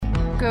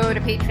Go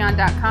to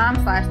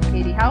patreon.com/The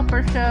Katie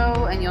Halper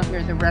Show, and you'll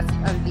hear the rest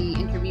of the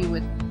interview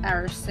with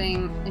Arish,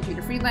 Singh, and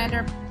Judah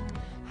Friedlander.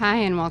 Hi,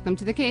 and welcome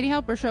to The Katie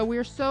Halper Show.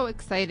 We're so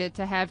excited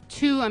to have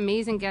two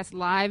amazing guests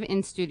live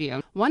in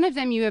studio. One of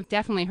them you have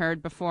definitely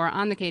heard before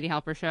on The Katie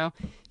Halper Show.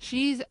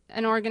 She's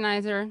an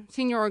organizer,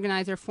 senior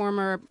organizer,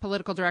 former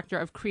political director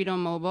of Credo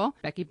Mobile,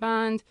 Becky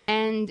Bond.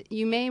 And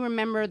you may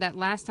remember that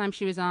last time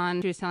she was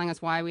on, she was telling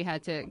us why we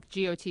had to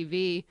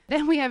GOTV.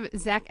 Then we have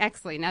Zack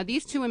Exley. Now,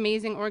 these two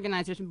amazing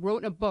organizers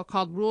wrote a book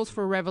called Rules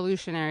for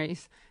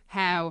Revolutionaries,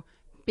 how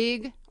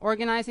big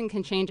organizing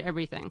can change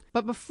everything.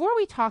 But before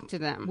we talk to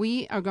them,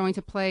 we are going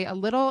to play a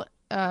little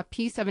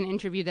piece of an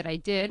interview that I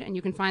did, and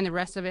you can find the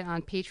rest of it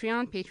on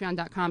Patreon,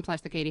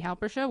 patreon.com/The Katie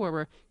Halper Show, where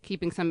we're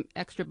keeping some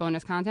extra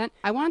bonus content.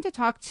 I wanted to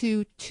talk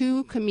to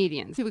two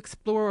comedians to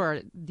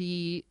explore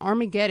the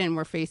Armageddon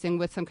we're facing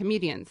with some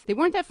comedians. They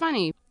weren't that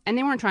funny, and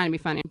they weren't trying to be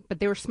funny, but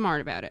they were smart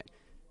about it.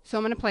 So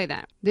I'm going to play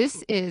that.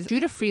 This is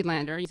Judah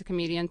Friedlander. He's a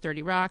comedian,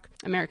 30 Rock,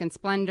 American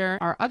Splendor.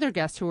 Our other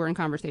guest who we're in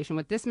conversation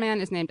with, this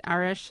man is named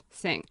Arish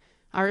Singh.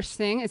 Arish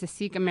Singh is a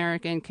Sikh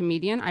American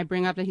comedian. I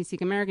bring up that he's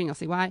Sikh American. You'll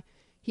see why.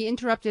 He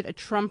interrupted a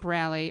Trump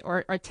rally,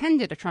 or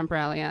attended a Trump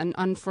rally, and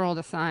unfurled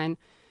a sign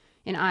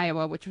in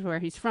Iowa, which is where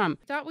he's from.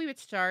 I thought we would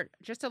start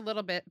just a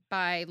little bit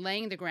by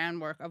laying the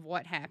groundwork of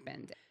what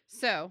happened.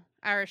 So,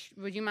 Arish,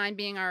 would you mind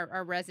being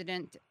our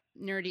resident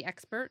nerdy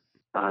expert?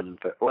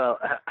 Well,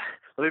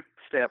 let me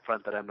stay up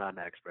front that I'm not an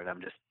expert. I'm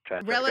just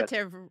trying to...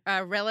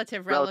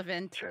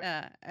 relevant sure.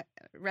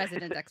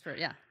 Resident expert,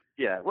 yeah.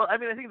 Yeah, well, I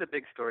mean, I think the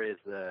big story is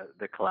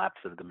the collapse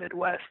of the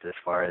Midwest as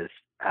far as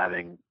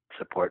having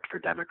support for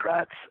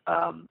Democrats,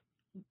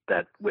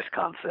 that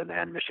Wisconsin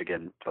and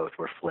Michigan both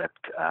were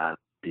flipped.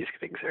 These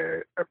things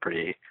are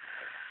pretty...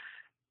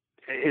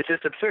 It's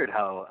just absurd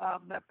how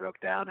that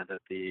broke down, and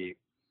that the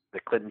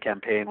Clinton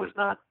campaign was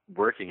not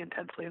working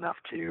intensely enough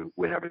to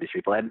win over these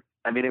people. And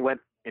I mean, it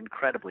went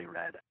incredibly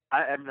red.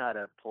 I'm not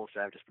a pollster.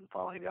 I've just been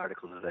following the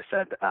articles, as I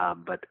said.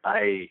 But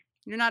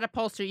You're not a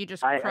pollster. You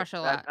just crush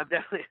a lot.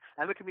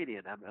 I'm a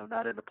comedian. I'm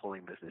not in the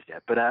polling business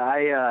yet. But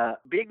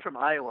being from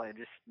Iowa and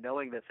just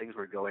knowing that things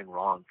were going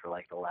wrong for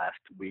like the last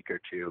week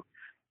or two,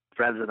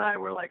 friends and I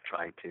were like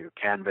trying to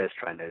canvass,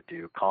 trying to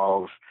do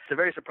calls. It's a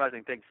very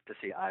surprising thing to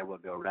see Iowa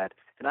go red.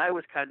 And I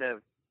was kind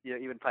of,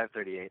 even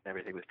 538 and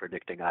everything was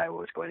predicting Iowa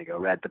was going to go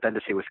red, but then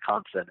to see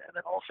Wisconsin and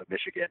then also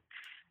Michigan,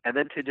 and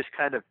then to just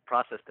kind of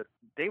process that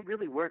they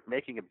really weren't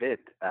making a bid,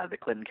 the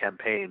Clinton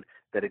campaign,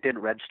 that it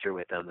didn't register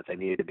with them, that they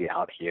needed to be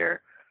out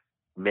here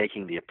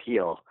making the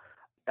appeal.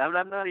 And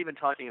I'm not even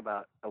talking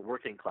about a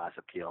working class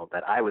appeal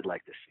that I would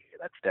like to see.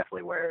 That's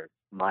definitely where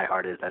my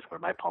heart is. That's where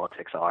my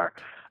politics are.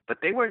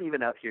 But they weren't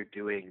even out here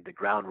doing the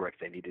groundwork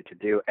they needed to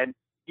do. And,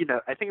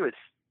 I think it was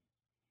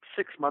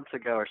 6 months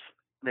ago or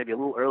maybe a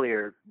little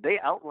earlier, they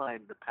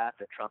outlined the path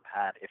that Trump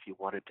had if he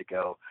wanted to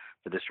go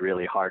for this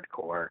really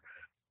hardcore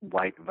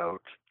white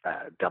vote,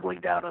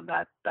 doubling down on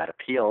that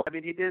appeal. I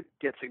mean, he did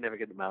get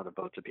significant amount of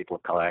votes of people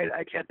of color.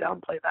 I can't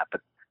downplay that,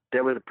 but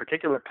there was a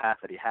particular path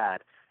that he had,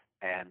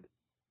 and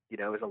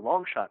it was a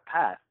long shot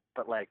path.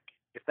 But like,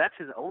 if that's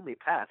his only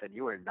path and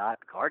you are not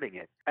guarding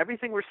it,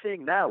 everything we're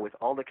seeing now with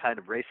all the kind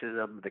of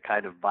racism, the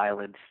kind of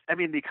violence, I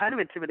mean, the kind of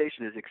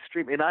intimidation is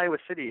extreme. In Iowa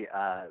City,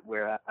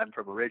 where I'm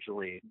from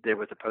originally, there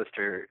was a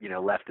poster,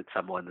 left at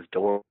someone's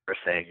door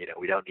saying,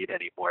 we don't need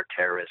any more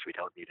terrorists. We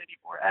don't need any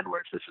more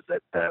N-words. This is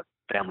the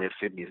family of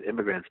Sudanese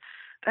immigrants.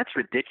 That's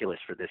ridiculous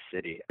for this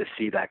city to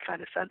see that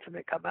kind of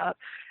sentiment come out.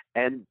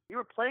 And you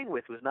were playing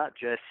with was not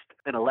just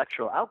an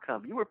electoral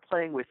outcome. You were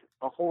playing with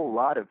a whole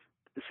lot of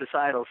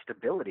societal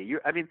stability.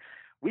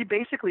 We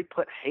basically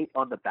put hate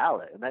on the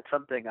ballot, and that's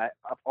something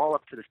all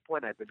up to this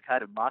point I've been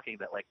kind of mocking,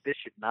 that like this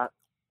should not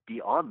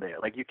be on there.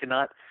 Like you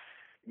cannot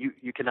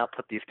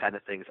put these kind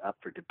of things up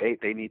for debate.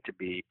 They need to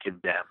be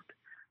condemned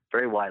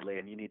very widely,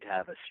 and you need to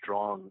have a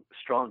strong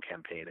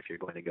campaign if you're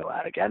going to go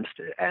out against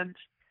it. And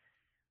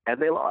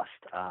they lost.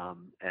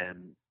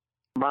 And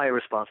my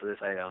response to this,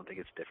 I don't think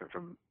it's different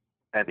from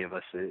any of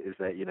us, is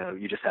that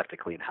you just have to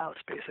clean house.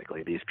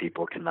 Basically, these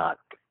people cannot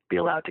be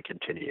allowed to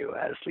continue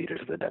as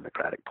leaders of the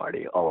Democratic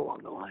Party all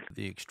along the line.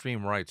 The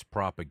extreme right's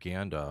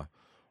propaganda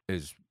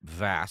is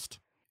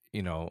vast,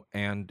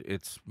 and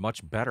it's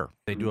much better.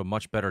 They do a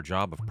much better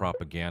job of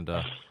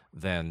propaganda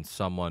than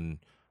than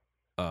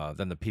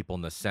the people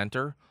in the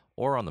center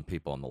or on the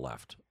people on the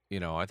left.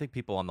 I think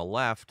people on the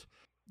left,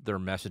 their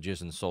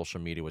messages in social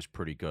media was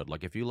pretty good.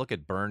 Like if you look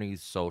at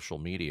Bernie's social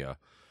media,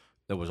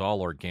 it was all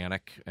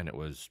organic and it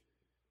was,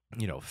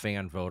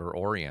 fan voter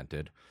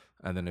oriented.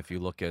 And then if you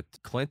look at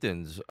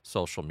Clinton's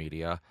social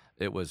media,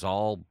 it was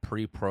all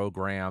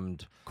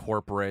pre-programmed,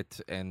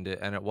 corporate, and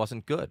it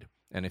wasn't good.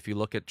 And if you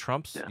look at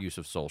Trump's use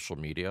of social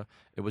media,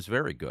 it was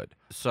very good.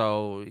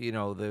 So,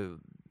 the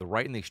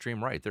right and the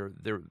extreme right,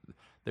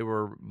 they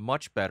were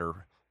much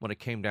better when it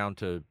came down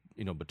to,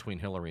 between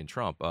Hillary and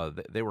Trump.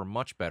 They were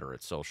much better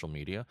at social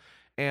media.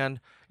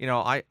 And,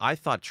 I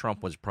thought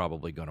Trump was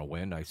probably going to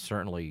win. I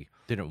certainly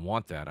didn't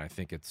want that. I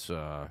think it's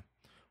a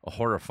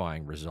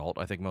horrifying result.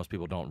 I think most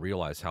people don't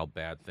realize how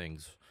bad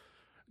things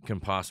can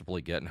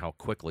possibly get and how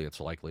quickly it's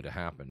likely to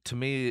happen. To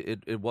me,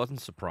 it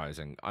wasn't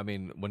surprising. I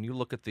mean, when you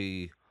look at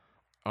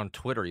on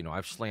Twitter,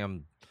 I've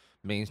slammed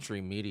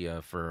mainstream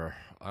media for,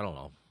 I don't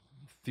know,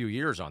 a few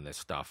years on this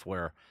stuff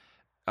where,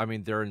 I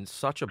mean, they're in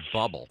such a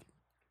bubble.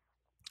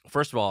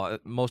 First of all,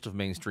 most of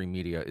mainstream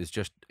media is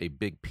just a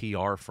big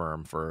PR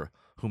firm for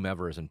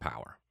whomever is in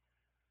power.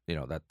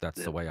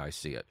 That's the way I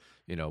see it.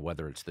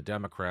 Whether it's the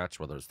Democrats,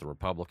 whether it's the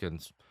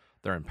Republicans,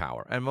 they're in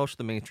power. And most of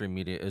the mainstream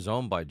media is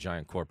owned by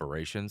giant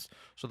corporations,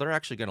 so they're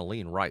actually going to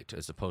lean right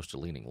as opposed to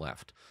leaning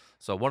left.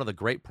 So one of the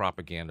great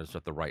propagandas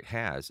that the right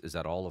has is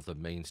that all of the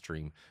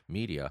mainstream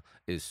media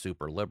is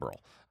super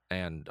liberal.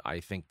 And I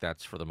think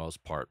that's, for the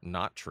most part,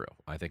 not true.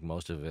 I think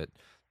most of it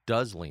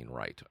does lean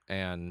right.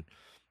 And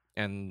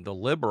the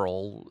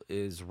liberal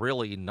is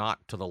really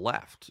not to the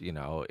left.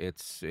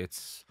 It's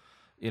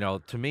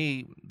to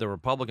me, the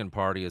Republican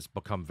Party has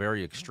become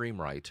very extreme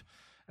right,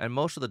 and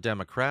most of the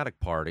Democratic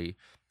Party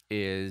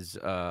is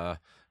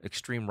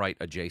extreme right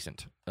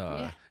adjacent.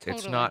 Totally.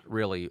 It's not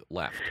really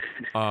left.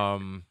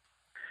 And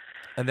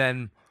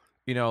then,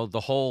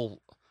 the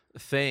whole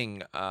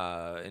thing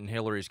in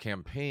Hillary's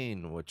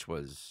campaign, which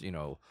was,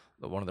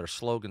 one of their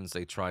slogans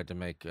they tried to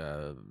make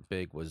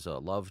big was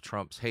love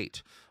trumps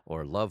hate,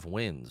 or love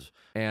wins.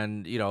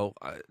 And,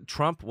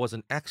 Trump was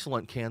an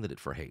excellent candidate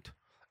for hate.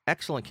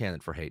 Excellent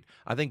candidate for hate.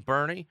 I think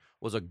Bernie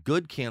was a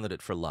good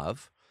candidate for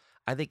love.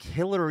 I think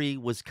Hillary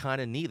was kind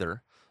of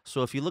neither.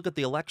 So if you look at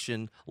the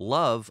election,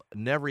 love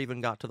never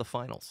even got to the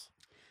finals.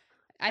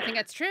 I think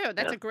that's true.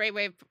 That's a great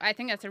way. I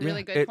think that's a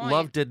really good point.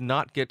 Love did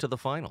not get to the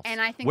finals.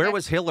 And I think where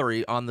was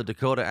Hillary on the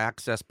Dakota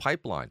Access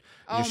Pipeline?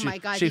 Oh my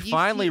God! She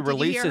finally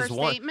releases did you hear her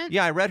one. Statement?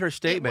 Yeah, I read her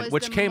statement,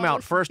 which came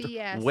out first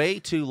BS. way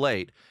too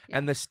late,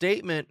 and the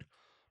statement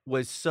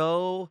was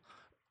so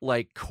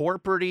like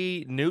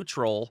corporate-y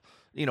neutral.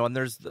 And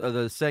there's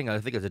the saying, I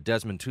think it's a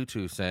Desmond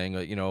Tutu saying,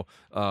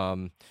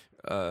 when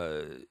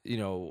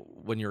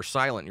you're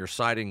silent, you're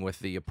siding with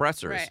the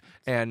oppressors. Right.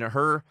 And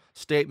her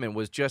statement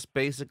was just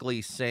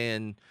basically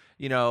saying,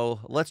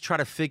 let's try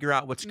to figure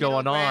out what's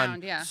going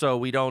on so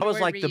we don't. It was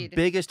like the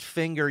biggest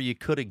finger you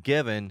could have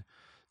given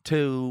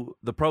to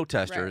the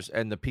protesters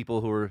and the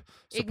people who were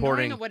supporting.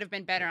 Ignoring it would have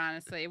been better,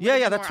 honestly.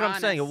 Yeah, that's what I'm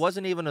saying. It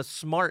wasn't even a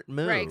smart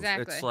move. Right,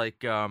 exactly. It's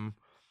like,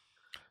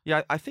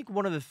 I think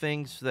one of the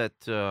things that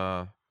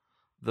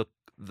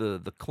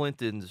the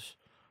Clintons,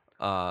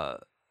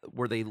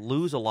 where they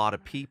lose a lot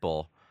of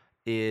people,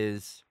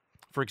 is,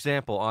 for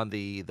example, on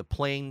the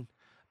plane,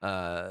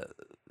 the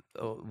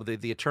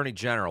Attorney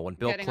General, when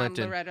Bill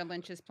Clinton on Loretta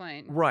Lynch's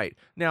plane. Right.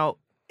 Now,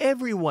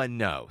 everyone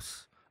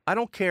knows. I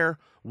don't care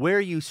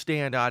where you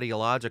stand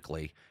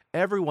ideologically.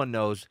 Everyone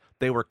knows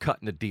they were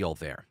cutting a deal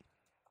there.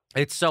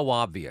 It's so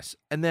obvious.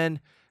 And then,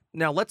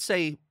 now let's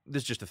say,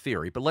 this is just a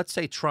theory, but let's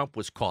say Trump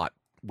was caught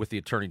with the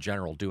Attorney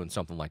General doing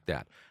something like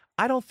that.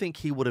 I don't think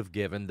he would have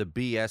given the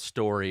BS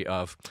story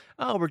of,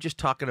 we're just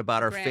talking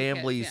about our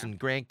families and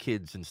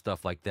grandkids and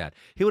stuff like that.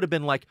 He would have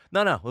been like,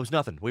 no, it was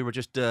nothing. We were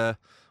just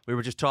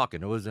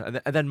talking. It was, and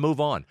then move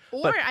on.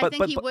 Or I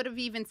think he would have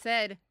even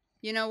said,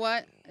 you know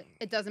what?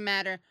 It doesn't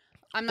matter.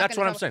 I'm not. That's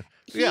what I'm saying.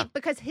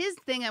 Because his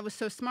thing that was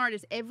so smart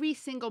is every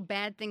single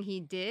bad thing he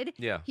did,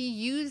 he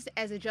used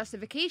as a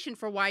justification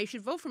for why you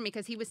should vote for me,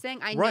 because he was saying,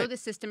 I know the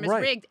system is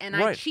rigged and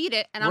I cheat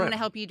it, and I'm going to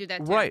help you do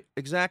that too. Right,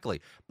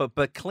 exactly.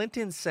 But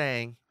Clinton's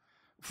saying,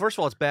 first of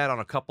all, it's bad on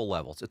a couple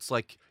levels. It's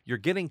like you're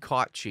getting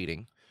caught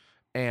cheating,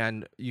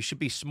 and you should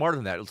be smarter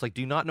than that. It's like,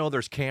 do you not know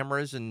there's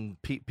cameras and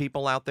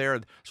people out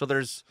there? So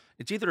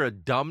it's either a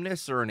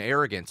dumbness or an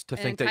arrogance to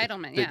think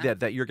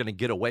that you're going to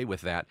get away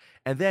with that.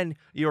 And then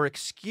your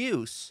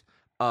excuse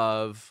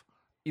of,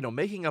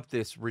 making up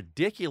this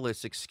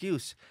ridiculous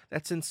excuse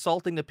that's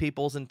insulting to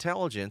people's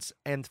intelligence.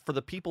 And for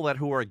the people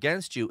who are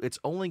against you, it's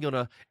only going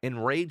to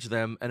enrage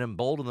them and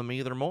embolden them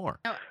either more.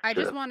 Now, I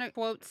just want to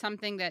quote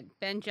something that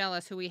Ben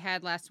Jealous, who we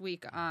had last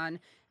week on,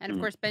 and of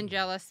course, Ben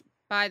Jealous,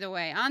 by the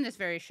way, on this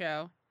very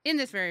show, in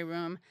this very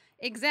room,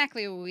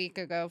 exactly a week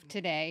ago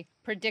today,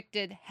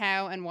 predicted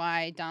how and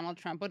why Donald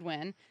Trump would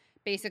win,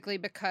 basically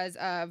because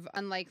of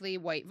unlikely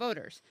white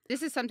voters.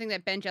 This is something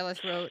that Ben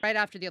Jealous wrote right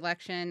after the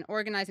election.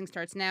 Organizing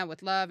starts now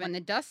with love. When the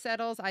dust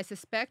settles, I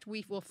suspect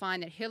we will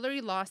find that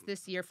Hillary lost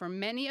this year for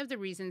many of the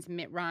reasons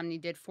Mitt Romney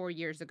did 4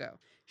 years ago.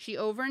 She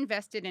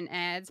overinvested in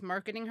ads,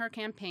 marketing her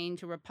campaign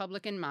to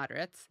Republican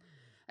moderates,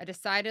 a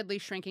decidedly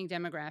shrinking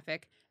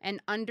demographic, and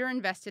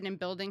underinvested in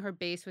building her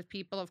base with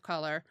people of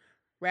color,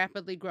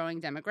 rapidly growing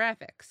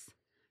demographics.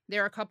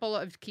 There are a couple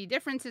of key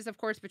differences, of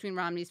course, between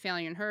Romney's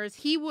failure and hers.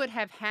 He would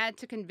have had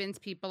to convince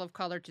people of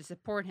color to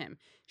support him.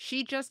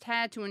 She just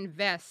had to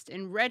invest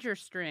in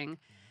registering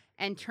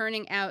and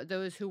turning out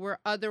those who were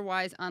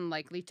otherwise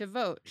unlikely to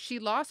vote. She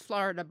lost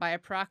Florida by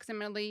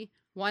approximately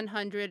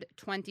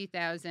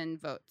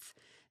 120,000 votes.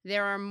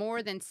 There are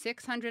more than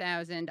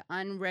 600,000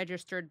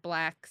 unregistered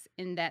blacks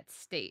in that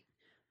state.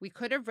 We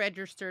could have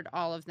registered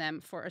all of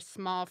them for a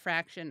small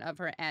fraction of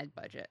her ad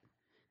budget.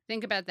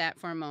 Think about that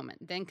for a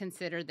moment. Then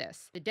consider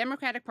this. The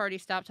Democratic Party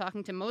stopped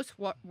talking to most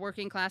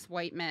working-class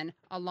white men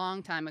a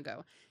long time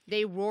ago.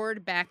 They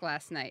roared back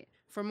last night.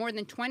 For more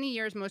than 20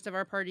 years, most of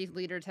our party's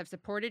leaders have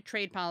supported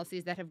trade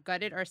policies that have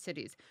gutted our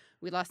cities.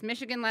 We lost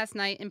Michigan last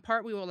night. In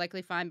part, we will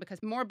likely find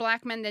because more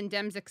black men than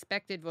Dems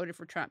expected voted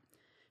for Trump.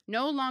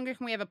 No longer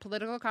can we have a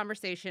political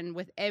conversation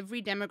with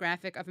every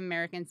demographic of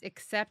Americans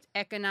except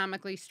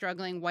economically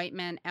struggling white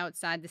men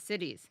outside the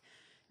cities.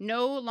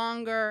 No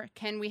longer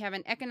can we have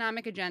an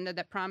economic agenda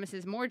that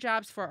promises more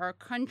jobs for our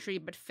country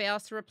but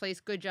fails to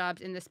replace good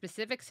jobs in the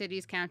specific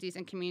cities, counties,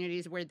 and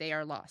communities where they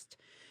are lost.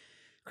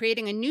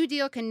 Creating a New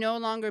Deal can no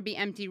longer be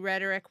empty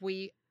rhetoric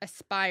we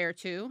aspire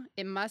to.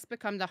 It must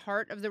become the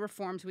heart of the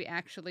reforms we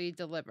actually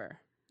deliver.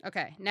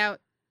 Okay, now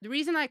the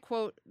reason I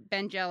quote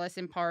Ben Jealous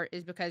in part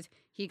is because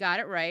he got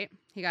it right.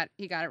 He got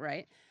it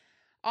right.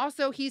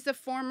 Also, he's the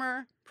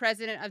former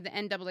president of the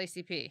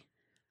NAACP.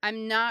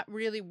 I'm not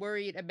really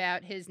worried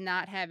about his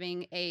not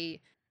having a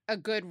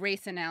good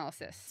race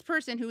analysis. This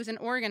person who's an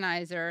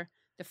organizer,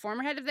 the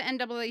former head of the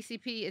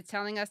NAACP, is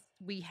telling us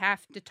we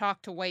have to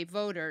talk to white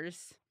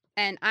voters.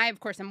 And I, of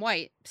course, am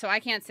white, so I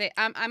can't say,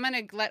 I'm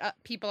going to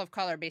let people of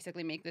color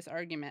basically make this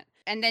argument.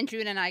 And then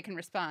June and I can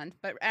respond.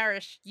 But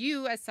Arish,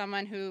 you as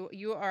someone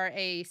you are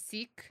a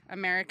Sikh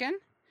American,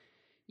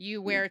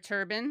 you wear a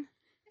turban,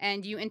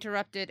 and you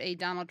interrupted a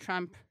Donald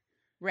Trump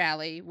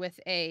rally with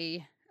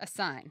a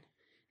sign,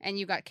 and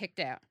you got kicked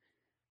out.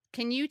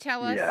 Can you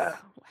tell us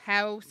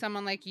how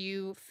someone like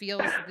you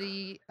feels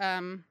the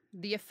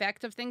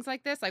effect of things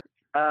like this?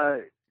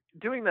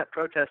 Doing that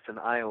protest in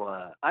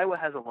Iowa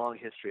has a long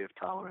history of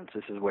tolerance.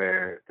 This is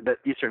where,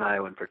 Eastern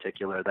Iowa in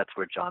particular, that's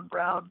where John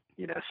Brown,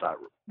 sought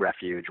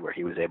refuge, where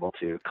he was able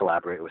to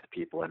collaborate with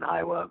people in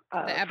Iowa,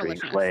 freeing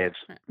slaves,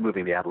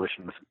 moving the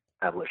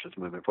abolitionist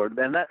movement forward.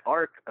 And that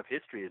arc of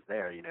history is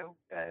there.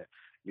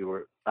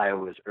 Iowa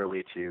was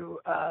early to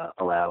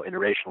allow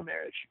interracial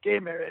marriage, gay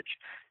marriage.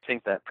 I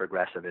think that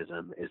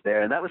progressivism is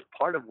there, and that was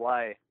part of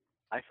why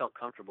I felt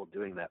comfortable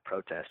doing that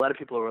protest. A lot of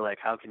people were like,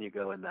 "How can you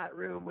go in that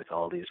room with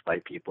all these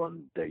white people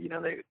and they're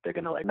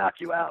going to knock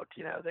you out?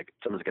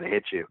 Someone's going to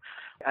hit you."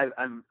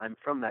 I'm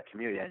from that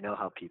community. I know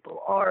how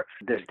people are.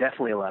 There's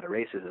definitely a lot of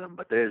racism,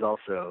 but there's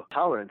also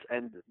tolerance,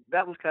 and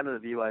that was kind of the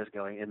view I was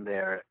going in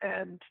there.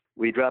 And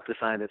we dropped a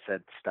sign that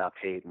said "Stop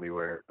Hate," and we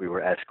were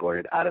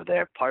escorted out of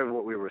there. Part of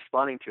what we were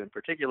responding to in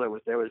particular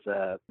was there's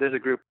a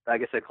group, I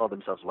guess they call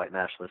themselves white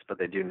nationalists, but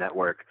they do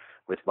network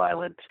with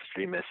violent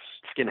extremist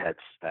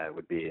skinheads.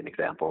 Would be an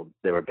example.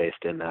 They were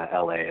based in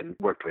L.A. and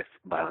worked with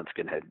violent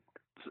skinheads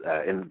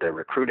in their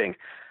recruiting.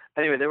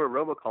 Anyway, they were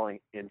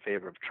robocalling in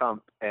favor of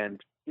Trump,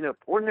 and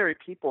ordinary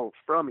people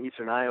from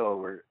Eastern Iowa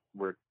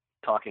were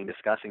talking,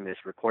 discussing this,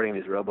 recording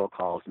these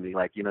robocalls, and being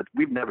like,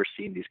 we've never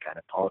seen these kind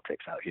of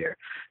politics out here.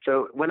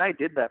 So when I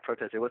did that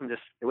protest, it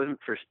wasn't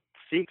for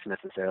Sikhs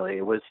necessarily.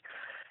 It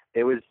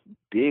was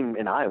being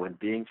an Iowan,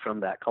 being from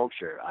that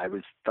culture.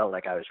 Felt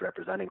like I was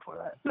representing for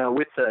that. Now,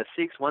 with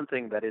Sikhs, one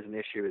thing that is an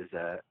issue is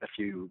a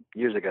few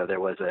years ago there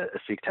was a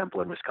Sikh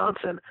temple in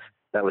Wisconsin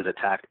that was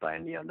attacked by a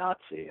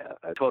neo-Nazi,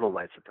 a total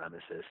white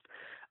supremacist,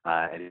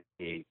 and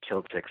he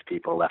killed 6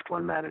 people, left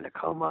 1 man in a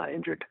coma,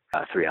 injured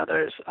 3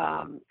 others.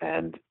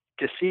 And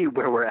to see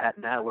where we're at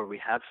now, where we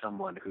have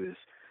someone who's,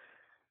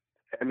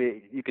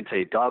 you can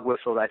say dog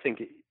whistled. I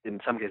think in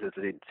some cases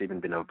it's even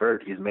been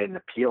overt. He's made an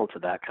appeal to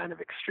that kind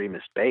of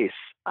extremist base.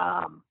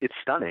 It's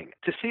stunning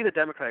to see the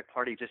Democratic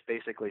Party just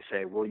basically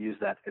say, we'll use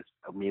that as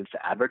a means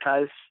to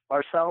advertise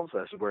ourselves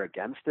as we're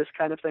against this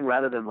kind of thing,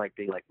 rather than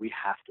being like, we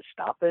have to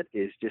stop it,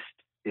 is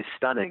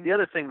stunning. The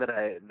other thing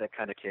that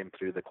kind of came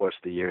through the course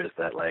of the year is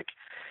that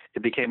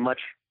it became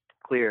much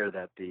clear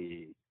that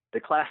the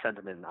class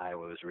sentiment in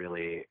Iowa was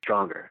really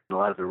stronger in a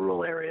lot of the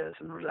rural areas,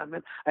 and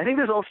resentment. I think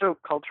there's also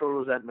cultural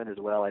resentment as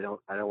well. I don't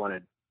want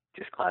to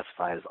just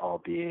classify as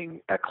all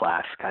being a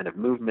class kind of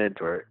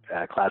movement or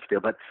a class feel,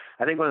 but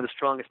I think one of the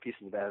strongest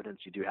pieces of evidence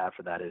you do have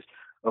for that is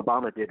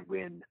Obama did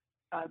win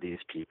these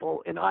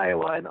people in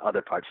Iowa and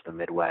other parts of the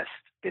Midwest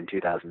in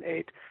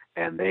 2008,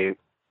 and they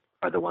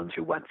are the ones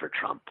who went for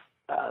Trump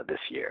this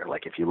year.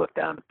 If you look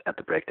down at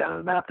the breakdown of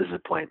the map, this is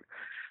a point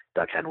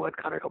Doug Henwood,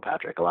 Connor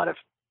Kilpatrick, a lot of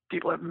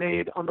people have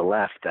made on the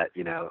left, that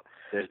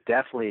there's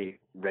definitely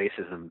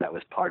racism that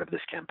was part of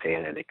this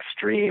campaign, and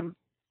extreme,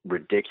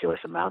 ridiculous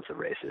amounts of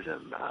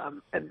racism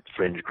and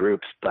fringe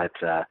groups. But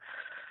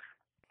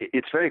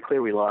it's very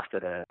clear we lost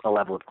at a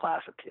level of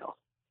class appeal,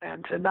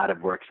 and to not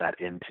have worked that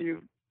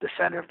into the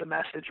center of the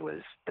message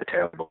was a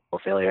terrible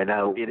failure.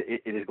 Now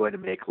it is going to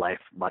make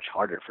life much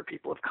harder for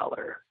people of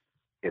color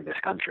in this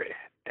country,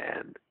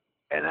 and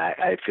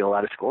I feel a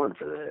lot of scorn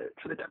for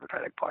the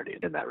Democratic Party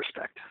in that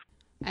respect.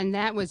 And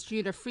that was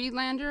Judah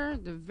Friedlander,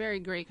 the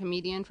very great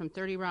comedian from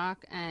 30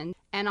 Rock, and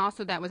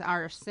also that was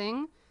Arish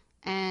Singh,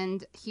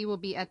 and he will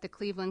be at the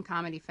Cleveland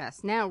Comedy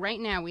Fest. Now, right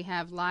now, we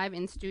have live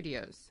in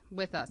studios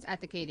with us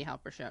at the Katie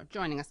Halper Show.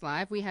 Joining us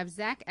live, we have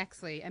Zack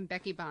Exley and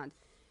Becky Bond.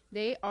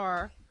 They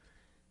are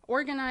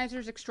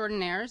organizers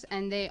extraordinaires,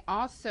 and they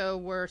also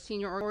were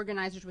senior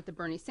organizers with the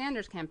Bernie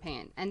Sanders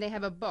campaign. And they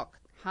have a book,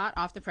 hot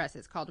off the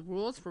presses, called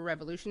Rules for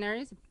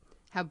Revolutionaries,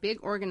 How Big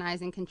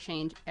Organizing Can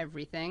Change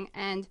Everything.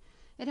 And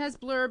it has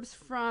blurbs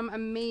from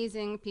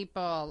amazing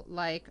people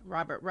like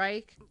Robert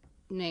Reich,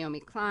 Naomi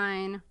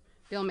Klein,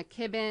 Bill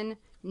McKibben,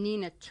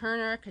 Nina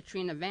Turner,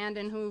 Katrina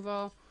vanden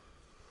Heuvel.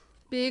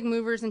 Big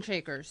movers and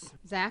shakers.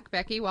 Zack,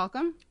 Becky,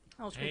 welcome.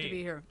 Oh, it's good to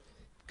be here.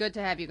 Good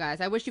to have you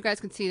guys. I wish you guys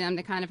could see them.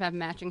 They kind of have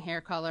matching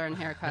hair color and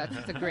haircuts.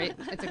 It's a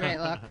great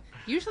look.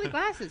 Usually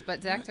glasses,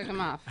 but Zack took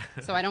them off,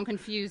 so I don't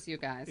confuse you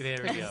guys. There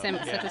we go.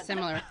 Such a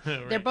similar.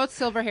 Right. They're both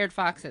silver-haired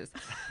foxes.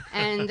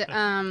 And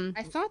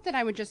I thought that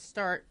I would just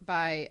start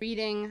by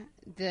reading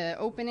the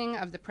opening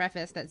of the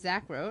preface that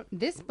Zack wrote.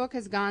 This book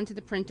has gone to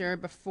the printer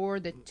before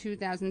the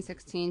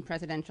 2016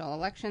 presidential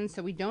election,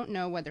 so we don't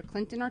know whether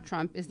Clinton or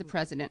Trump is the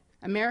president.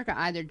 America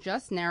either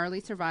just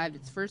narrowly survived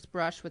its first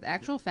brush with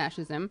actual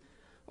fascism,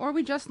 or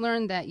we just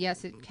learned that,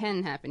 yes, it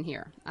can happen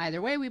here.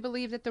 Either way, we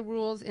believe that the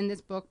rules in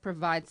this book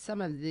provide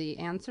some of the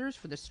answers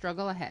for the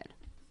struggle ahead.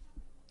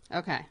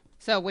 Okay,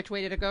 so which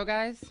way did it go,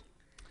 guys?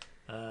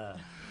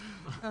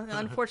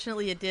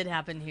 Unfortunately, it did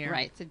happen here.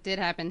 Right, it did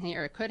happen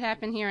here. It could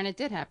happen here, and it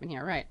did happen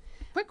here, right.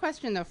 Quick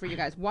question, though, for you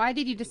guys. Why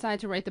did you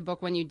decide to write the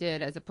book when you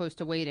did, as opposed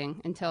to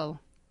waiting until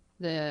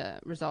the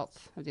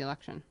results of the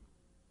election?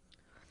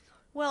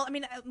 Well, I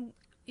mean,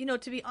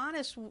 to be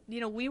honest,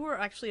 we were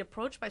actually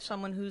approached by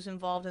someone who's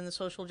involved in the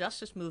social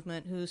justice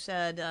movement who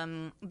said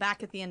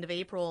back at the end of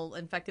April,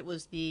 in fact, it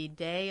was the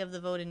day of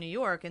the vote in New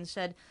York, and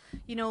said,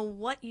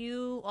 what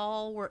you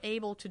all were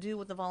able to do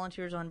with the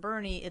volunteers on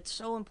Bernie, it's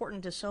so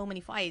important to so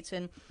many fights,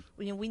 and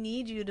we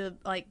need you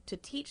to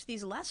teach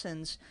these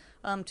lessons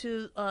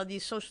to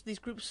these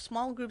groups,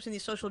 small groups in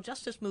these social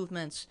justice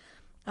movements.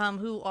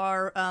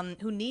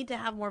 Who need to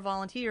have more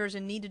volunteers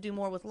and need to do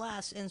more with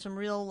less in some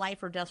real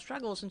life or death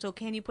struggles. And so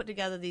can you put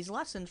together these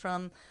lessons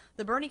from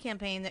the Bernie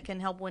campaign that can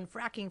help win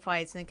fracking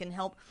fights and can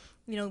help,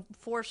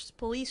 force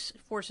police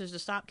forces to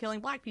stop killing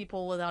black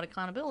people without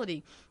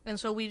accountability? And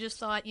so we just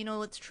thought,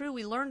 it's true.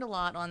 We learned a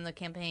lot on the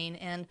campaign.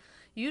 And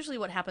usually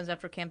what happens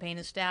after a campaign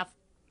is staff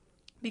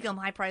become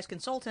high-priced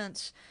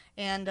consultants,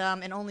 and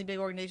only big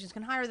organizations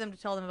can hire them to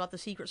tell them about the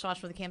secret sauce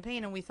for the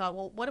campaign. And we thought,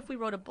 well, what if we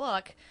wrote a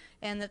book,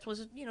 and that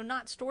was,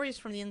 not stories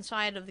from the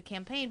inside of the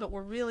campaign, but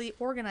we're really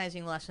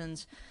organizing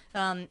lessons.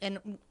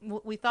 And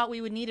we thought we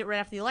would need it right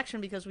after the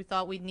election because we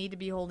thought we'd need to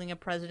be holding a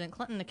President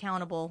Clinton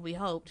accountable, we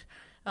hoped,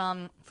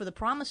 for the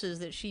promises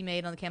that she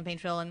made on the campaign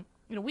trail. And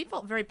we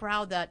felt very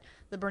proud that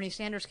the Bernie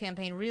Sanders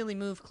campaign really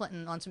moved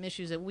Clinton on some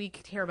issues that we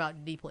care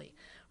about deeply,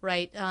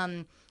 right?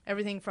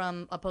 Everything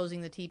from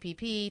opposing the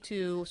TPP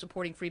to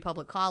supporting free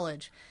public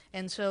college.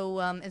 And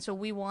so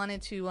we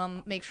wanted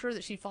to make sure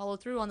that she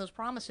followed through on those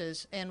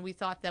promises. And we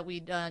thought that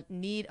we'd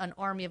need an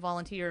army of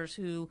volunteers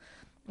who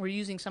were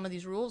using some of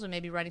these rules and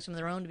maybe writing some of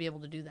their own to be able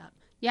to do that.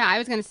 Yeah, I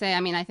was going to say,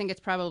 I think it's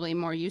probably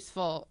more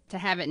useful to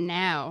have it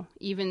now,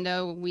 even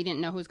though we didn't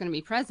know who's going to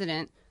be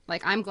president.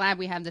 Like, I'm glad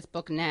we have this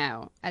book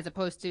now, as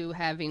opposed to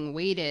having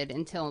waited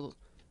until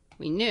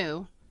we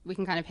knew. We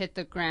can kind of hit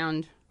the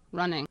ground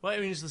running. Well, I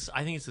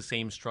think it's the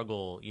same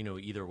struggle,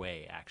 either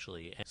way,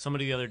 actually.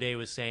 Somebody the other day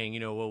was saying,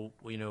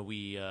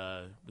 we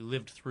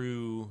lived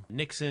through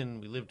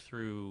Nixon, we lived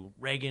through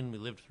Reagan, we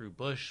lived through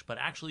Bush, but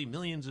actually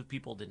millions of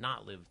people did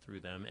not live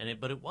through them.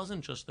 But it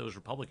wasn't just those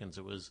Republicans.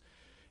 It was,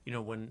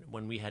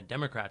 when we had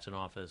Democrats in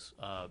office,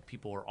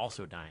 people were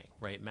also dying,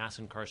 right? Mass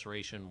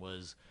incarceration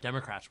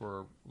Democrats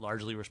were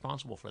largely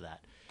responsible for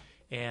that.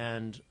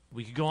 And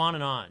we could go on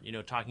and on,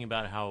 talking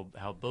about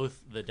how both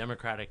the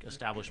Democratic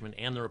establishment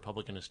and the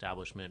Republican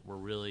establishment were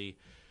really,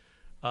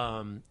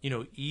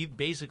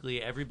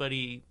 basically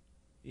everybody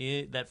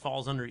that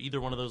falls under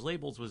either one of those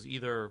labels was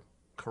either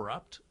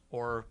corrupt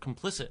or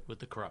complicit with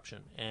the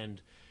corruption.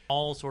 And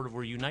all sort of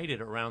were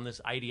united around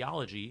this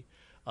ideology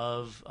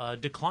of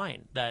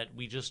decline, that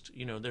we just,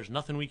 there's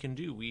nothing we can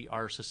do.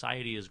 Our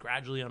society is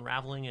gradually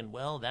unraveling, and,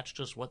 well, that's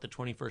just what the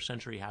 21st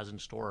century has in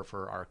store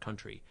for our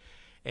country.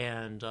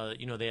 And,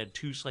 they had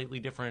two slightly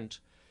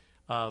different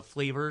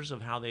flavors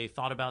of how they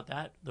thought about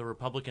that. The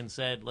Republicans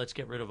said, let's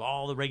get rid of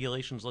all the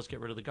regulations, let's get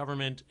rid of the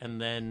government,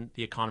 and then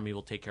the economy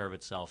will take care of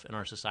itself, and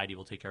our society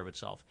will take care of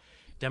itself.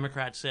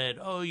 Democrats said,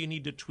 oh, you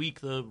need to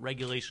tweak the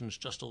regulations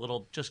just a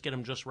little, just get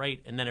them just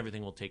right, and then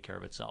everything will take care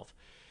of itself.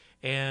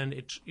 And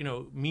it's,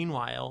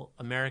 meanwhile,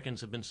 Americans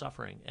have been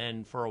suffering.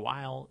 And for a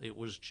while, it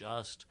was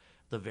just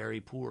the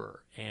very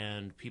poor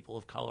and people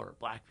of color,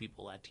 black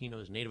people,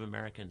 Latinos, Native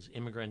Americans,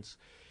 immigrants.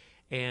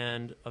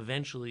 And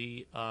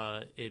eventually,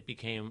 it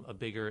became a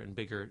bigger and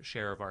bigger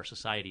share of our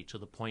society, to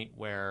the point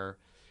where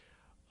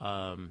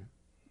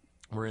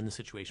we're in the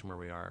situation where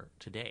we are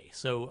today.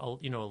 So,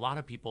 a lot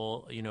of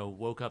people,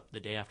 woke up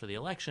the day after the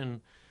election.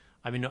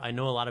 I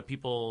know a lot of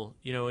people,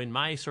 in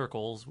my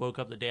circles woke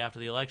up the day after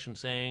the election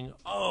saying,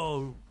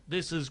 oh,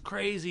 this is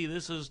crazy,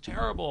 this is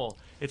terrible.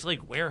 It's like,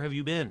 where have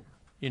you been?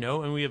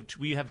 And we have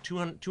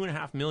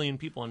 2.5 million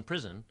people in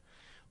prison.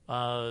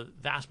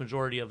 Vast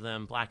majority of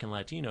them black and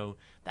Latino.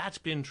 That's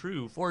been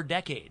true for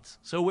decades.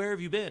 So where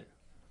have you been?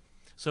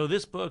 So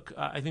this book,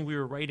 I think we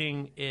were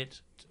writing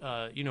it,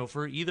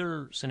 for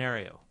either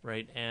scenario,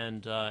 right?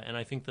 And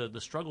I think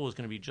the struggle is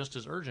going to be just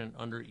as urgent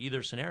under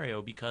either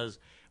scenario, because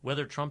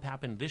whether Trump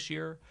happened this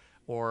year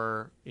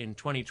or in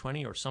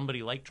 2020 or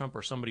somebody like Trump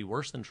or somebody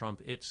worse than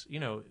Trump. It's,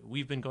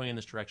 we've been going in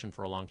this direction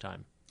for a long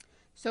time.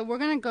 So we're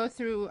going to go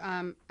through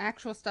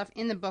actual stuff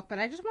in the book, but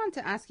I just wanted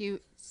to ask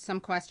you some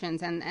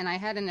questions, and I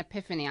had an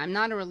epiphany. I'm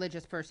not a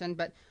religious person,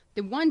 but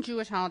the one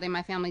Jewish holiday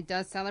my family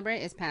does celebrate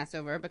is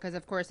Passover, because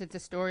of course it's a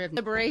story of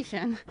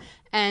liberation,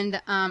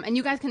 and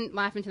you guys can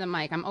laugh into the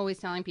mic. I'm always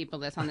telling people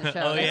this on the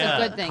show. Oh, It's yeah.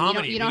 a good thing.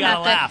 Comedy. You don't You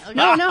have gotta to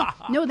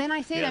laugh. No. Then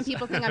I say that, and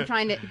people think I'm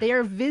trying to.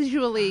 They're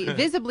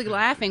visibly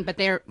laughing, but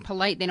they're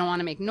polite. They don't want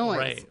to make noise.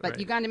 Right, but right.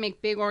 you got to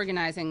make big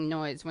organizing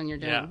noise when you're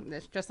doing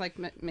this. Just like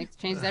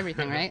changes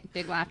everything, right?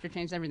 Big laughter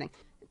changes everything.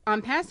 On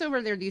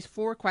Passover, there are these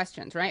 4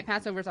 questions, right?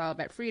 Passover is all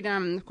about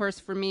freedom. Of course,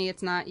 for me,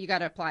 it's not, you got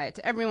to apply it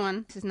to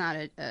everyone. This is not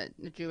a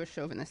Jewish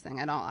chauvinist thing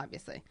at all,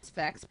 obviously. It's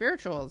fact.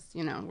 Spirituals,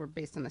 were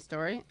based on the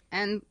story.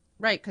 And,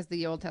 right, because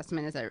the Old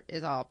Testament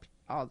is all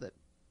the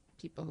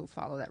people who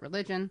follow that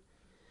religion.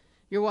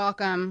 You're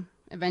welcome,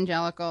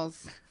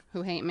 evangelicals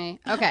who hate me.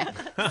 Okay,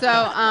 so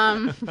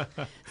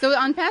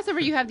on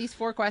Passover, you have these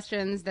 4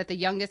 questions that the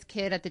youngest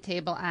kid at the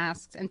table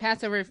asks. And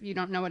Passover, if you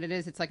don't know what it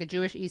is, it's like a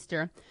Jewish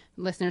Easter.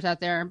 Listeners out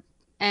there.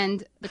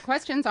 And the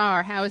questions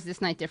are, how is this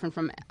night different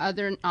from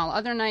all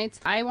other nights?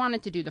 I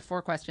wanted to do the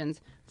 4 questions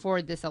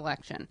for this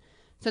election.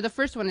 So the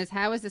first one is,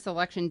 how is this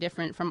election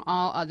different from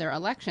all other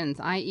elections,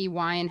 i.e.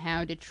 why and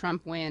how did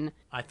Trump win?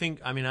 I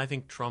think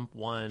Trump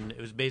won.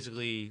 It was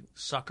basically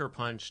sucker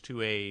punch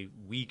to a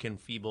weak and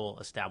feeble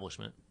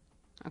establishment.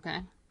 Okay.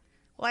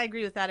 Well, I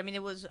agree with that. I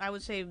mean, I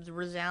would say, the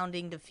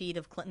resounding defeat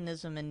of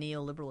Clintonism and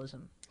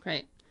neoliberalism.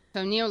 Great.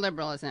 So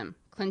neoliberalism,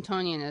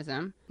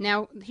 Clintonianism.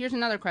 Now, here's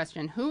another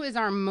question. Who is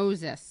our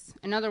Moses?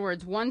 In other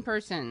words, one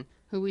person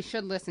who we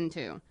should listen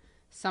to.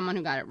 Someone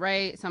who got it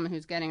right, someone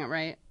who's getting it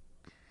right.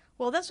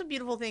 Well, that's the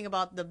beautiful thing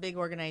about the big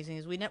organizing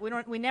is we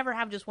never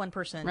have just one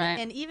person. Right.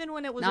 And even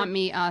when it was not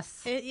me,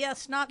 us.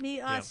 Yes, not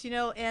me, us.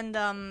 Yeah.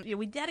 And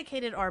we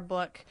dedicated our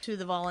book to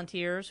the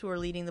volunteers who are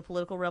leading the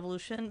political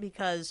revolution,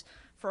 because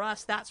for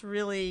us, that's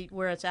really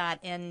where it's at.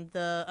 And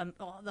the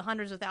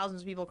hundreds of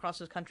thousands of people across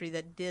this country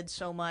that did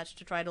so much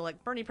to try to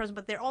like Bernie president,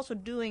 but they're also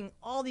doing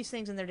all these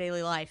things in their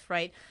daily life,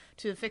 right,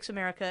 to fix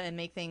America and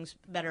make things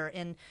better.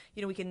 And,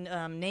 we can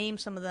name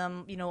some of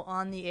them,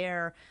 on the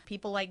air.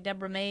 People like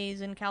Deborah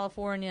Mays in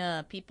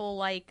California, people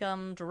like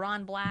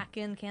Duran Black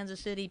in Kansas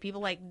City,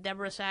 people like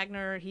Deborah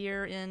Sagner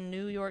here in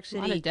New York City.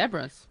 A lot of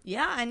Deborahs.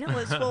 Yeah, I know.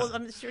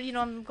 I'm sure,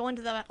 I'm going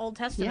to the Old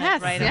Testament,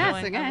 yes, right? Yes,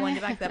 I'm going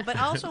back to that. But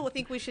I also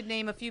think we should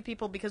name a few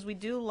people, because we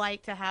do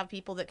like to have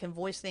people that can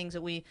voice things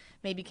that we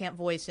maybe can't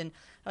voice. And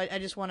I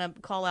just want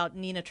to call out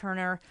Nina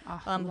Turner,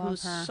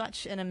 who's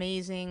such an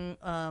amazing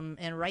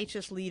and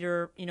righteous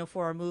leader,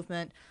 for our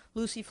movement.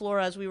 Lucy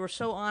Flores, we were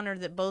so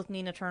honored that both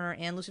Nina Turner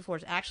and Lucy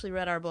Flores actually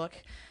read our book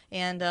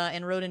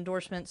and wrote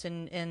endorsements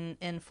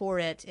and for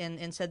it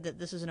and said that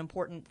this is an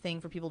important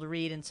thing for people to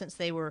read. And since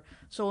they were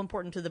so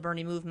important to the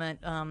Bernie movement,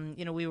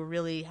 we were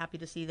really happy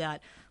to see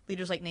that.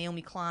 Leaders like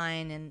Naomi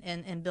Klein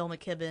and Bill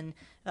McKibben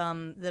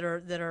that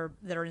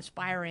are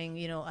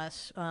inspiring,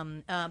 us.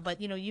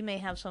 But you may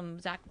have some,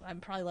 Zack, I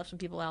probably left some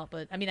people out,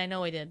 but I mean, I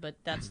know I did, but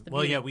that's the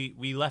Well, yeah,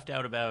 we left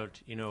out about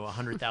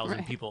 100,000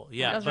 right. people.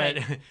 Yeah, That's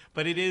but right.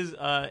 but it is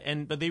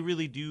but they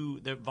really do.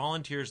 The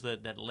volunteers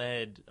that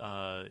led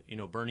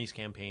Bernie's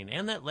campaign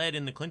and that led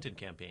in the Clinton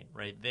campaign,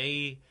 right?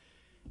 They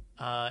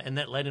and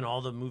that led in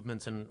all the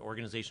movements and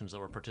organizations that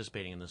were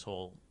participating in this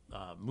whole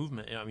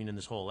movement. I mean, in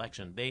this whole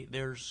election,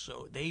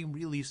 they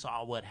really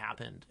saw what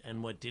happened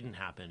and what didn't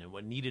happen and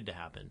what needed to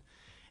happen.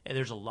 And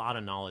there's a lot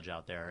of knowledge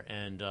out there,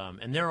 and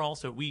they're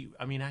also we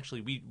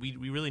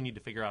really need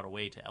to figure out a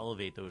way to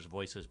elevate those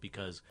voices,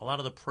 because a lot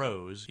of the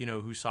pros,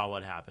 who saw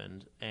what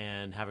happened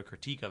and have a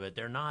critique of it,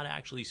 they're not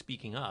actually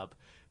speaking up,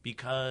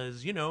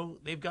 because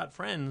they've got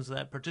friends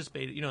that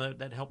participated,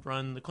 that helped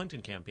run the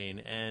Clinton campaign,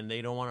 and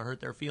they don't want to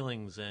hurt their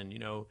feelings, and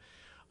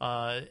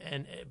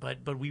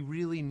but we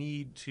really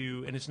need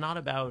to, and it's not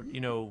about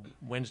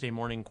Wednesday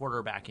morning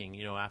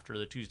quarterbacking after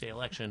the Tuesday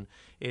election.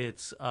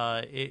 It's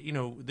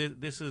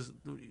this is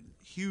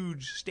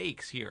huge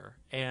stakes here,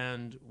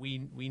 and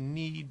we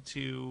need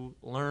to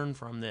learn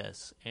from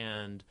this.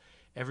 And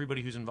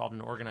everybody who's involved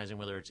in organizing,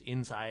 whether it's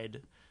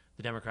inside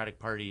the Democratic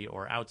Party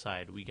or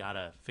outside, we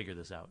gotta figure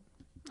this out.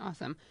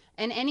 Awesome.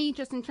 And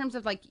just in terms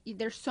of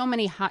there's so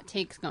many hot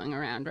takes going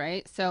around,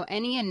 right? So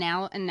any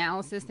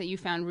analysis that you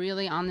found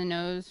really on the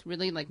nose,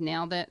 really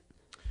nailed it?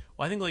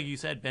 Well, I think, like you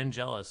said, Ben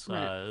Jealous,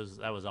 Right.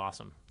 That was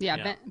awesome.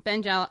 Yeah.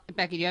 Ben Jealous.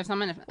 Becky, do you have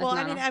someone? Well,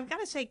 I mean, I've got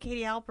to say,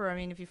 Katie Halper. I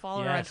mean, if you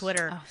follow her on Yes.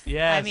 Twitter,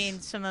 Yes. I mean,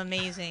 some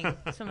amazing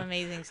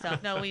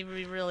stuff. No, we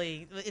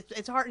really,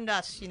 it's heartened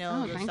us, the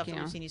thank stuff you.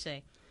 that we've seen you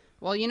say.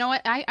 Well, you know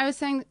what? I was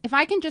saying, if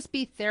I can just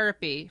be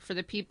therapy for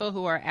the people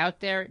who are out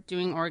there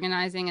doing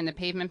organizing and the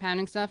pavement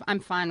pounding stuff, I'm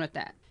fine with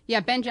that.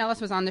 Yeah, Ben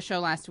Jealous was on the show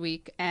last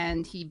week,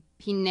 and he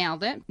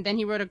nailed it. Then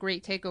he wrote a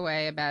great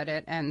takeaway about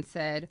it and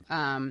said,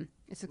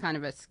 this is kind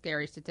of a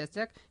scary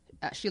statistic,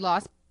 she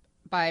lost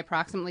by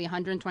approximately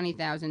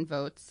 120,000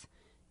 votes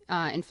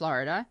in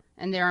Florida,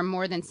 and there are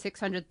more than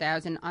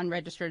 600,000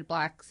 unregistered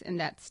blacks in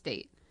that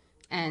state.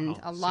 and Wow,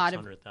 a lot of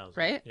 600,000.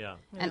 right, Yeah.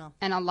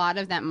 and a lot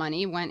of that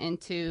money went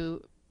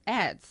into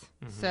ads.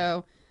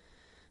 So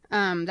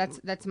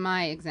that's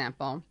my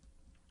example.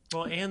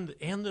 Well, and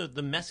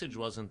the message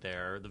wasn't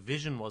there, the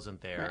vision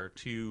wasn't there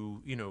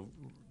to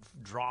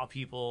draw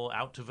people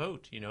out to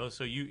vote.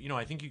 So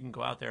I think you can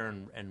go out there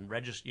and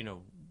register,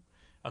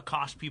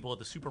 accost people at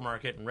the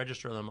supermarket and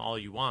register them all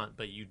you want,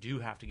 but you do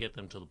have to get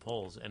them to the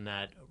polls, and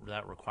that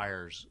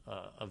requires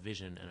a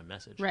vision and a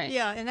message. Right.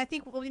 Yeah, and I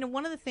think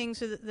one of the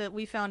things that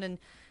we found, and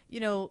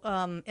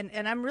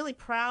and I'm really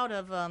proud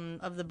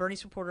of the Bernie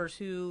supporters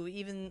who,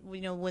 even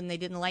when they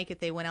didn't like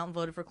it, they went out and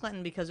voted for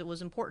Clinton because it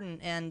was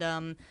important,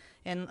 and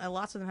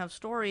lots of them have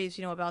stories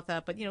about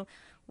that. But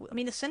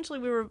essentially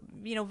we were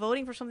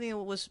voting for something that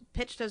was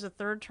pitched as a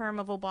third term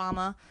of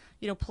Obama,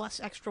 plus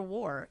extra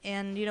war,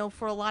 and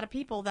for a lot of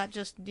people that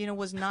just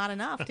was not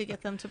enough to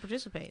get them to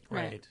participate.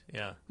 Right.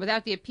 Yeah.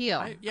 Without the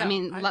appeal.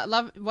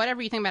 Love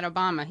whatever you think about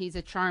Obama. He's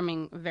a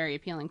charming, very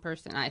appealing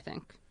person, I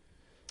think.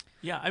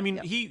 Yeah,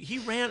 he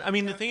ran.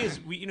 The thing is,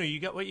 you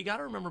got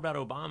to remember about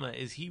Obama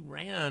is he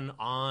ran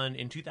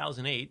in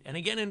 2008 and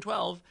again in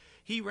 12.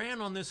 He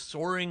ran on this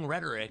soaring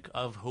rhetoric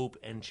of hope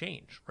and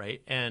change,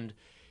 right? And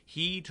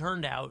he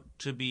turned out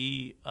to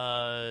be, he's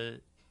a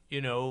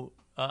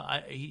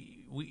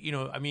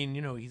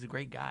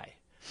great guy,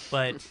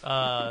 but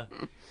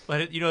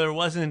there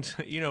wasn't,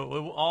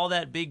 all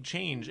that big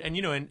change,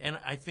 and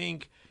I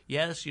think.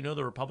 Yes,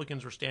 the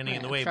Republicans were standing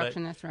in the way,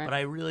 but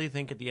I really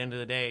think at the end of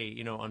the day,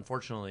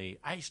 unfortunately,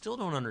 I still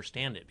don't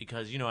understand it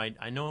because,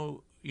 I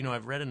know,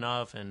 I've read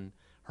enough and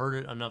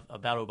heard enough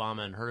about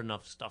Obama and heard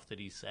enough stuff that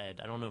he said.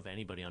 I don't know if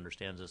anybody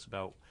understands this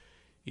about,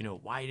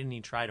 why didn't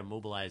he try to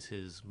mobilize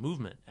his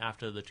movement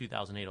after the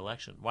 2008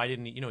 election? Why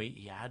didn't he,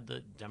 he had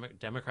the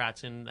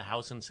Democrats in the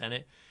House and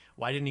Senate.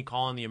 Why didn't he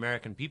call on the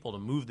American people to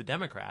move the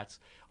Democrats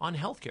on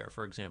health care,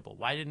 for example?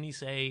 Why didn't he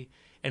say,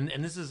 and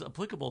this is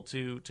applicable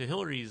to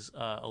Hillary's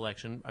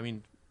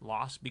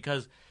loss,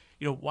 because,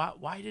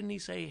 why didn't he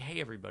say,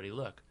 hey, everybody,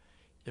 look,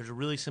 there's a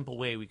really simple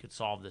way we could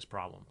solve this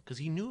problem? Because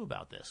he knew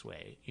about this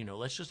way. We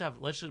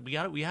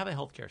have a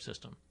health care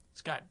system.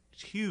 It's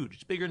huge.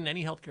 It's bigger than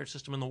any health care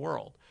system in the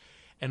world.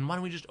 And why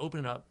don't we just open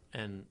it up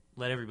and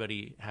let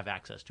everybody have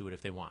access to it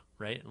if they want,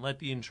 right? And let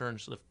the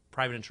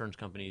private insurance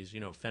companies,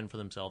 fend for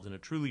themselves in a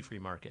truly free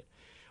market.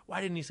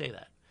 Why didn't he say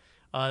that?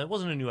 It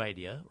wasn't a new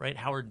idea, right?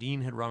 Howard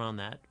Dean had run on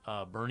that.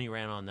 Bernie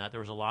ran on that. There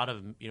was a lot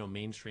of,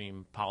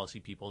 mainstream policy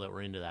people that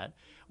were into that.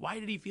 Why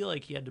did he feel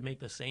like he had to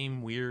make the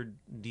same weird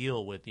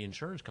deal with the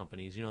insurance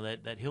companies,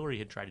 that Hillary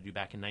had tried to do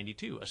back in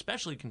 '92,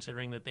 especially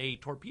considering that they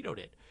torpedoed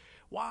it?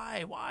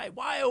 Why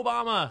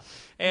Obama?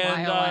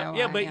 And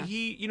why,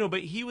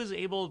 but he was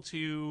able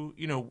to,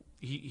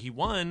 he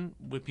won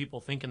with people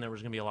thinking there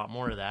was going to be a lot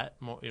more of that,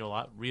 a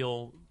lot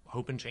real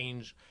hope and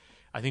change.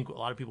 I think a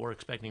lot of people were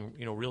expecting,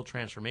 real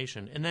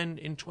transformation. And then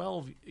in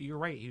 12, you're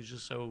right, he was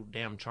just so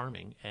damn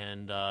charming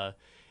and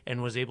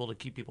was able to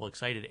keep people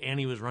excited. And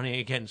he was running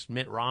against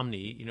Mitt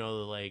Romney,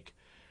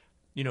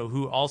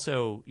 who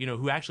also,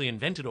 who actually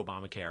invented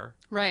Obamacare.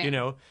 Right.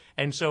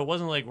 And so it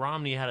wasn't like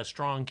Romney had a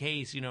strong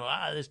case,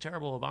 this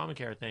terrible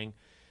Obamacare thing.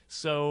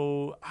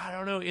 So I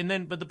don't know.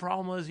 But the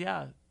problem was,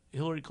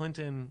 Hillary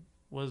Clinton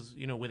was,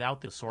 without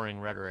the soaring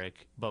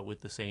rhetoric, but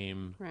with the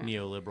same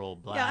neoliberal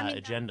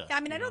agenda. I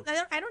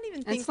don't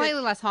even think and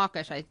slightly less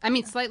hawkish.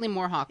 Slightly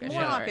more hawkish.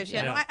 More hawkish.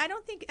 Yeah. No, I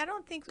don't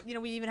think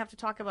we even have to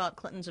talk about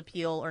Clinton's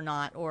appeal or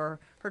not, or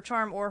her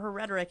charm or her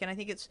rhetoric. And I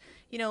think it's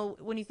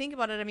when you think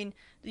about it,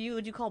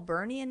 would you call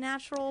Bernie a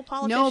natural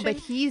politician? No, but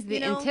he's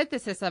the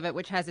antithesis of it,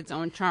 which has its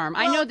own charm.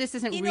 Well, I know this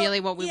isn't really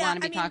what we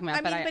want to be talking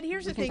about, but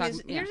here's the thing: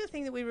 here's the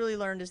thing that we really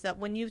learned is that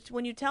when you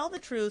tell the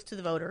truth to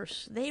the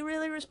voters, they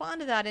really respond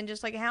to that. And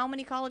just like how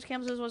many college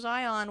campuses was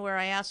I on where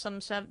I asked some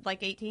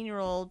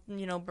 18-year-old,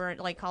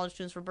 college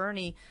students for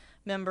Bernie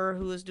member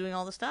who was doing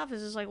all the stuff,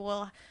 is just like,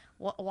 well,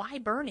 why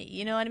Bernie?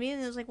 You know what I mean?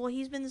 And it was like, well,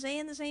 he's been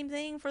saying the same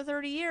thing for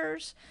 30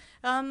 years.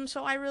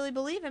 So I really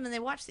believe him. And they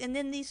watched, and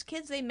then these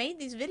kids, they made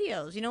these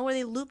videos, where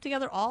they looped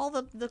together all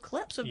the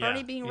clips of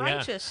Bernie being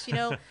righteous,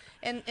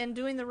 and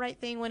doing the right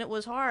thing when it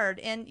was hard.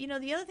 And,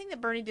 the other thing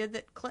that Bernie did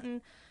that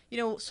Clinton,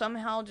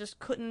 somehow just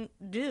couldn't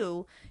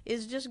do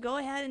is just go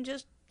ahead and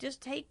just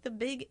take the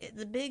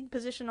big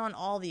position on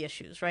all the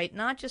issues, right?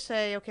 Not just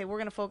say, okay, we're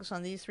going to focus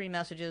on these three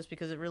messages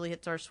because it really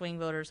hits our swing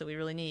voters that we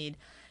really need.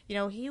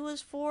 He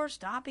was for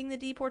stopping the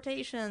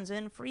deportations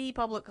and free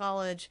public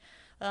college.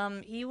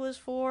 He was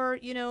for,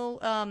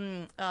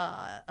 breaking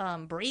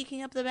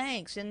up the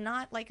banks and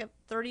not like a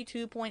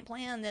 32-point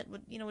plan that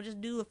would, just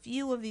do a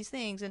few of these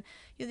things. And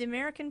the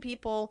American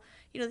people,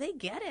 they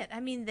get it.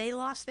 They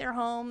lost their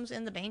homes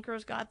and the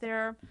bankers got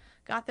their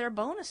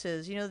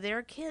bonuses.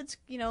 Their kids,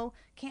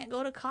 can't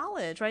go to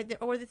college, right?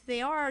 Or if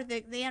they are,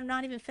 they have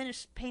not even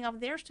finished paying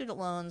off their student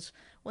loans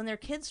when their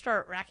kids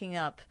start racking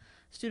up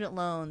student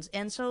loans.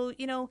 And so,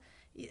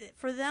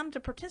 for them to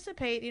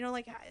participate,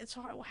 it's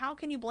hard. How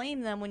can you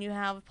blame them when you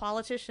have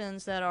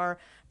politicians that are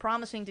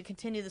promising to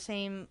continue the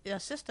same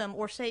system,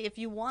 or say if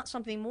you want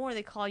something more,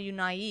 they call you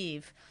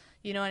naive.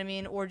 You know what I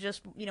mean? Or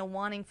just,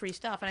 wanting free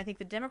stuff. And I think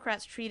the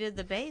Democrats treated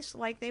the base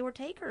like they were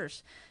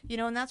takers,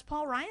 and that's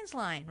Paul Ryan's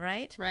line,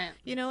 right? Right.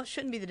 It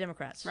shouldn't be the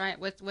Democrats. Right.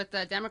 With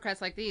the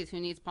Democrats like these, who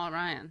needs Paul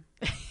Ryan?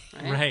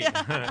 Right.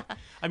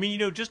 I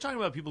mean, just talking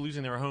about people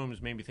losing their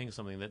homes made me think of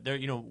something that there,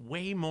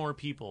 way more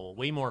people,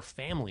 way more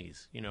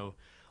families,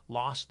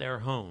 lost their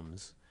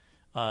homes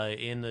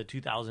in the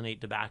 2008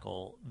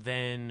 debacle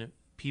than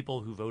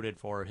people who voted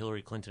for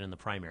Hillary Clinton in the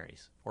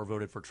primaries or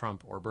voted for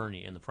Trump or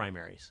Bernie in the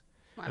primaries.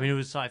 Wow. I mean, it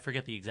was, I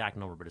forget the exact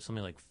number, but it's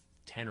something like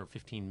 10 or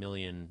 15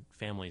 million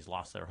families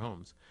lost their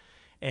homes.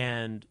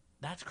 And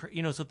that's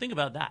so think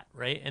about that,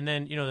 right? And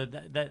then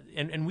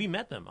and we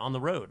met them on the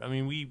road. I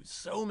mean,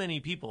 so many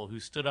people who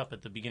stood up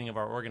at the beginning of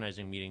our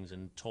organizing meetings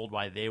and told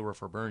why they were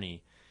for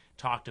Bernie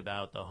talked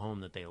about the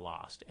home that they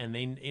lost, and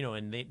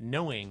they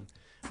knowing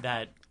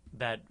that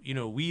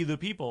we the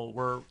people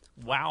were,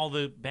 while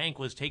the bank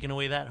was taking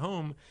away that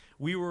home,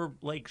 we were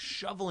like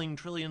shoveling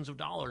trillions of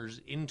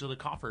dollars into the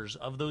coffers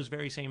of those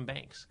very same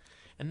banks.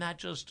 And that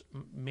just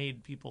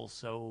made people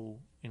so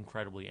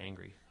incredibly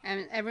angry.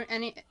 And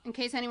in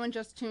case anyone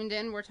just tuned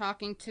in, we're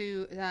talking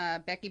to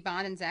Becky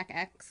Bond and Zack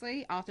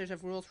Exley, authors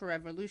of Rules for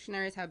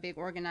Revolutionaries, How Big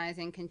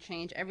Organizing Can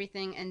Change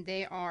Everything. And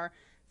they are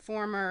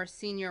former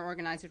senior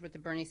organizers with the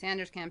Bernie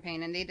Sanders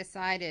campaign. And they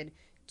decided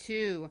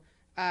to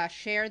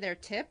share their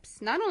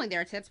tips, not only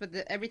their tips, but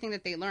everything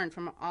that they learned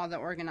from all the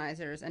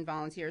organizers and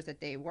volunteers that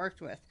they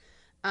worked with.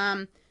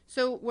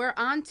 So we're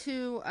on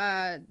to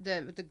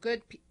the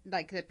good,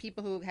 like the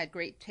people who had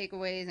great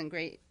takeaways and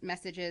great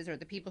messages, or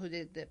the people who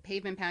did the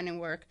pavement pounding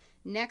work.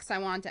 Next, I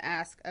want to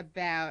ask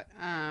about,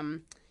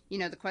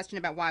 the question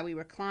about why we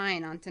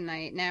recline on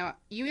tonight. Now,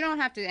 you don't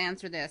have to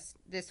answer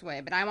this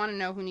way, but I want to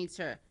know who needs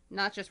to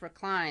not just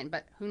recline,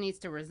 but who needs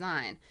to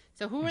resign.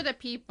 So who are the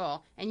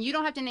people, and you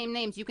don't have to name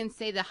names, you can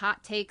say the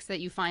hot takes that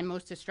you find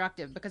most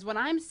destructive, because what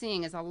I'm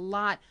seeing is a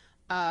lot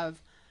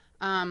of,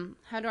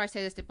 how do I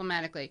say this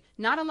diplomatically?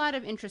 Not a lot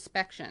of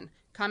introspection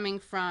coming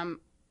from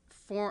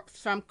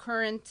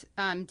current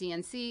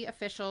DNC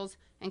officials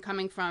and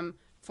coming from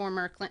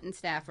former Clinton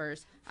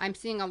staffers. I'm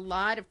seeing a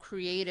lot of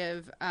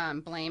creative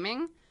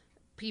blaming,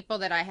 people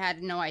that I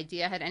had no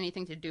idea had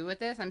anything to do with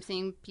this. I'm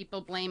seeing people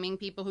blaming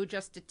people who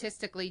just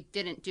statistically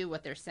didn't do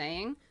what they're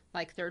saying,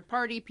 like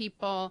third-party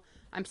people.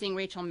 I'm seeing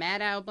Rachel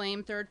Maddow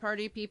blame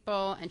third-party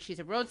people, and she's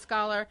a Rhodes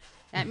Scholar.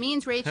 That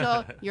means,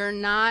 Rachel, you're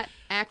not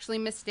actually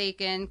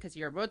mistaken, because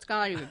you're a Rhodes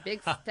Scholar, you have a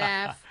big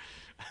staff.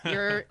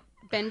 You're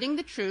bending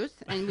the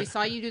truth, and we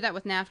saw you do that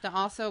with NAFTA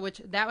also, which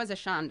that was a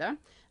Shonda.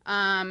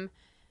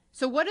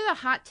 So what are the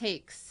hot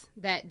takes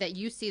that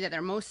you see that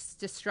are most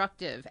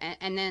destructive,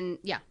 and then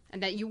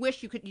and that you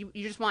wish you could, you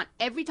just want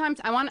every time,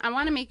 I want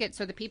to make it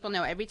so that people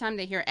know every time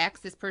they hear X,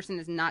 this person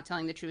is not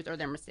telling the truth or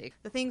their mistake.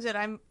 The things that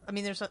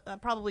there's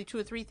probably 2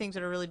 or 3 things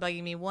that are really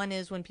bugging me. One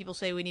is when people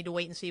say we need to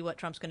wait and see what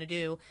Trump's going to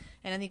do,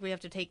 and I think we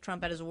have to take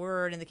Trump at his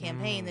word in the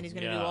campaign that he's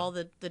going to do all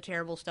the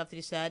terrible stuff that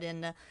he said,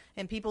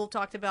 and people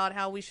talked about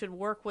how we should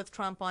work with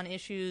Trump on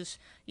issues,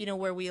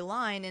 where we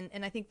align,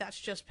 and I think that's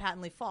just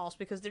patently false,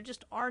 because there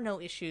just are no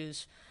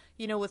issues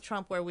with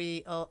Trump where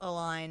we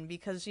align,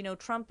 because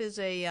Trump is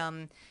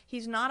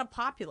he's not a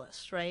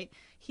populist, right?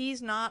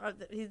 He's not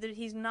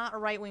a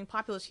right-wing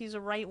populist. He's a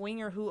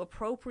right-winger who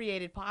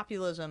appropriated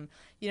populism,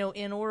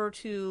 in order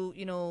to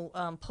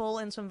pull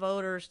in some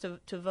voters to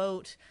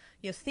vote.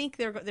 Think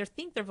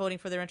they're voting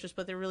for their interests,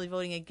 but they're really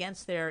voting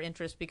against their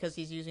interests, because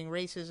he's using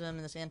racism and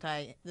this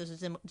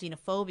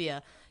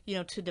xenophobia,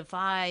 to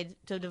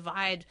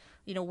divide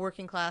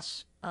working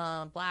class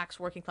blacks,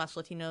 working class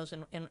Latinos,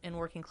 and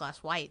working class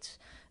whites.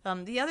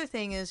 The other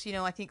thing is,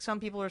 I think some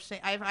people are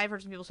saying, I've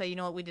heard some people say,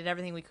 we did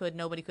everything we could,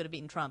 nobody could have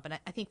beaten Trump, and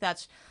I think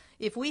that's,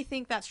 if we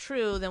think that's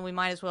true, then we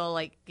might as well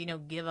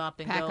give up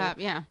and pack up,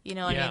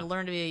 and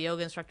learn to be a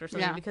yoga instructor or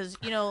something, because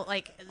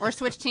or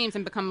switch teams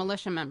and become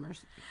militia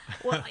members.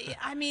 Well,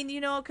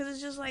 because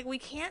it's just we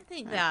can't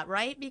think that,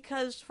 right?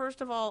 Because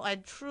first of all, I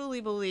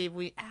truly believe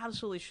we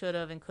absolutely should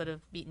have and could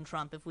have beaten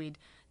Trump if we'd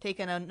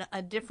taken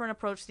a different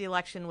approach to the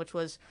election, which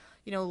was,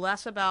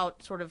 less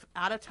about sort of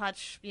out of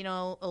touch,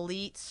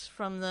 elites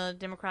from the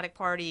Democratic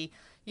Party,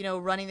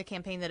 running the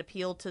campaign that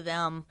appealed to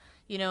them,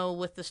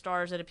 with the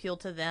stars that appealed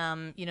to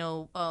them,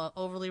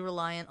 overly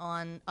reliant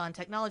on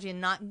technology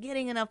and not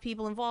getting enough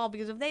people involved,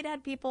 because if they'd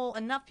had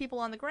enough people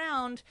on the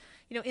ground,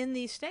 in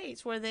these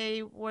states where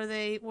they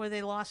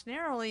lost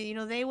narrowly,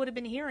 they would have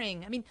been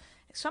hearing.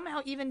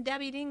 Somehow even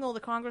Debbie Dingell, the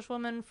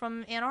congresswoman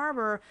from Ann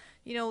Arbor,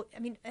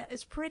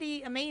 it's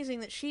pretty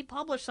amazing that she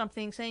published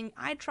something saying,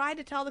 I tried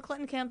to tell the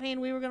Clinton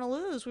campaign we were going to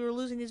lose. We were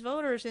losing these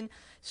voters. And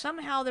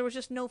somehow there was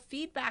just no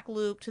feedback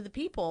loop to the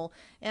people.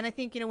 And I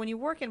think, when you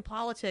work in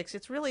politics,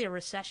 it's really a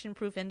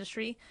recession-proof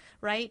industry,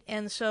 right?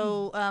 And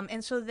so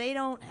they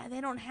don't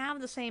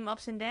have the same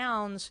ups and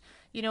downs,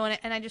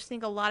 and I just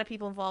think a lot of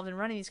people involved in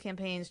running these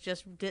campaigns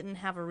just didn't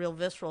have a real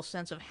visceral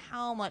sense of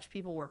how much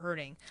people were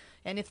hurting.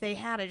 And if they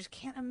had, I just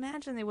can't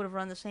imagine they would have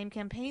run the same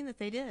campaign that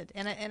they did.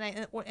 And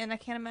I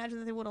can't imagine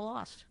that they would have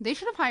lost. They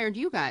should have hired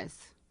you guys.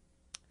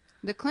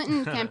 The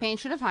Clinton campaign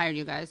should have hired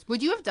you guys.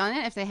 Would you have done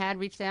it if they had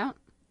reached out?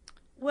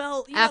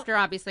 Well,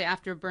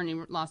 after Bernie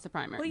lost the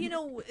primary.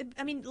 Well,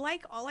 I mean,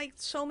 like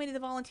so many of the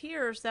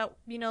volunteers that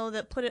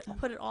that put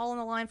it all on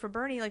the line for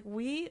Bernie, like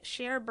we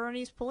share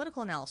Bernie's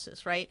political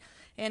analysis, right?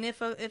 And if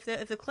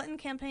the Clinton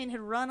campaign had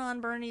run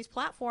on Bernie's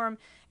platform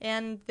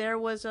and there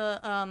was a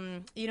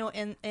and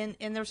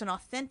there was an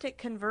authentic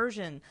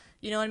conversion,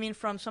 you know what I mean,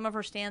 from some of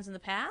her stands in the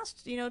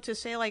past, to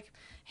say like,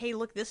 hey,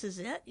 look, this is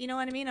it, you know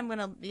what I mean? I'm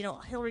gonna,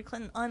 Hillary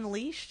Clinton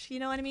unleashed, you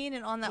know what I mean,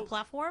 and on that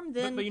platform,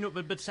 then.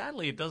 But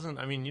sadly, it doesn't.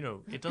 I mean,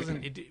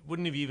 it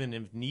wouldn't have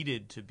even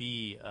needed to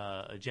be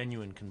a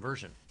genuine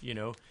conversion,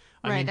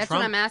 Right, mean, that's Trump,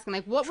 what I'm asking.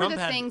 Like, what Trump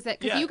were the things that?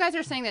 Because you guys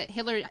are saying that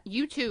Hillary,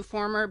 you two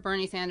former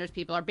Bernie Sanders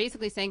people, are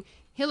basically saying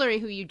Hillary,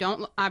 who you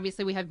don't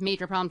obviously we have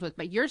major problems with,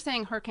 but you're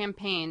saying her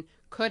campaign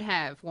could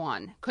have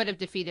won, could have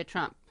defeated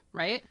Trump,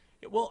 right?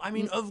 Well, I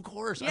mean, of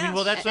course. Yes. I mean,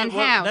 well, that's what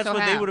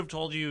how? they would have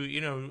told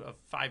you,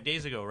 5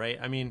 days ago, right?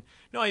 I mean,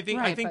 no, I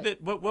think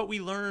that what we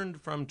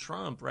learned from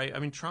Trump, right? I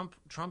mean, Trump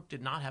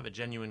did not have a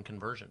genuine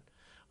conversion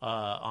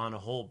on a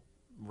whole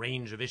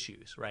range of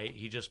issues, right?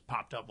 He just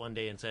popped up one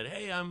day and said,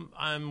 "Hey,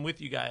 I'm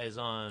with you guys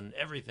on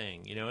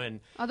everything," and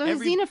although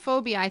his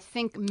xenophobia, I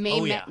think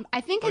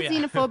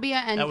xenophobia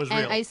and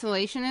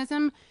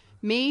isolationism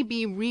may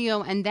be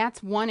real, and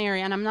that's one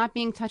area. And I'm not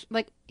being touched.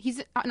 Like,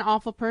 he's an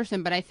awful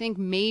person, but I think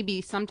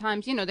maybe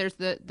sometimes, there's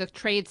the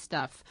trade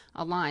stuff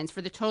aligns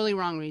for the totally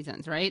wrong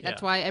reasons, right?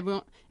 That's why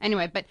everyone.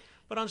 Anyway, but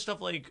on stuff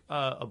like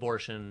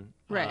abortion,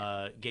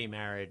 right. Gay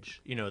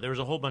marriage, there was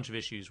a whole bunch of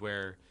issues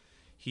where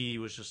he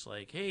was just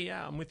like, "Hey,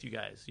 yeah, I'm with you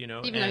guys,"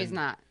 Even though he's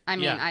not. I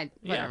mean,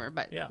 whatever.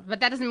 Yeah, but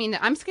that doesn't mean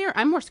that I'm scared.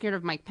 I'm more scared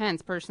of Mike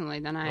Pence personally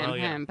than I am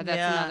him. But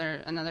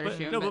that's another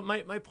issue. No, but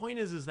my point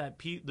is that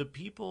the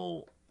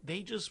people,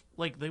 they just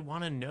they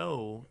want to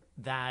know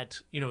that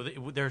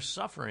they're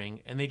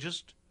suffering, and they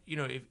just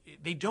if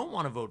they don't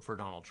want to vote for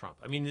Donald Trump.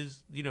 I mean,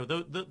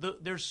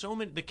 there's so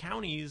many the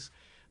counties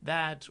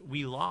that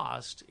we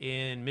lost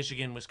in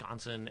Michigan,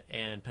 Wisconsin,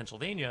 and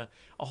Pennsylvania.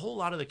 A whole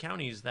lot of the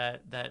counties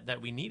that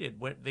we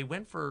needed, they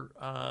went for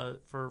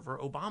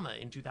Obama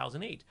in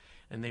 2008,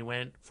 and they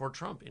went for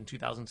Trump in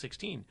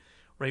 2016.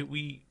 Right?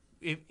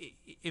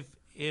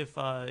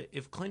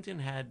 If Clinton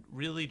had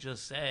really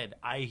just said,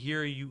 "I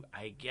hear you,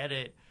 I get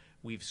it,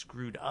 we've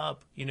screwed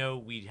up,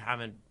 we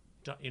haven't."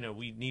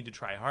 We need to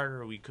try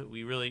harder.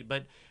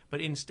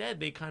 But instead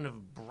they kind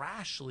of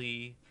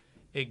brashly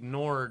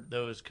ignored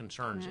those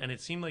concerns, and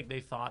it seemed like they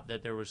thought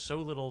that there was so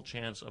little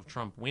chance of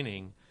Trump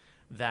winning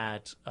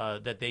that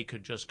they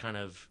could just kind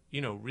of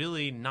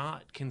really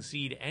not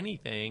concede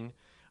anything.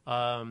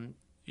 They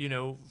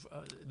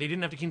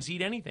didn't have to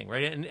concede anything,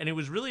 right? And it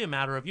was really a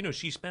matter of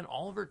she spent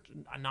all of her,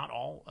 not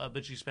all,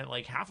 but she spent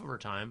like half of her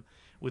time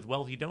with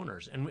wealthy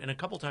donors, and a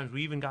couple times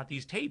we even got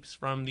these tapes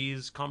from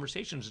these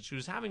conversations that she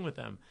was having with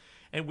them,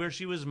 and where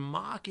she was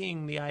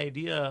mocking the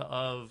idea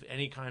of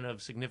any kind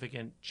of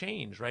significant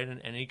change, right,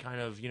 and any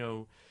kind of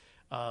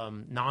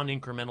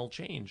non-incremental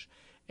change,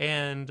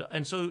 and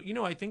so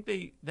I think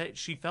that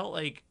she felt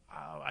like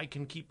I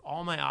can keep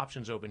all my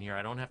options open here.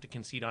 I don't have to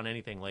concede on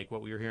anything, like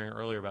what we were hearing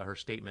earlier about her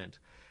statement,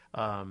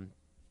 on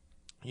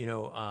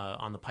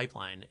the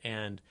pipeline,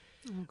 and.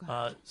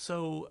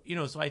 So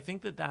I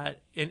think that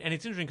and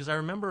it's interesting because I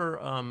remember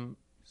a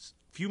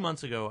few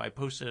months ago I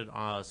posted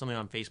something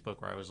on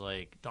Facebook where I was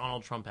like,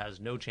 Donald Trump has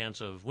no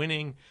chance of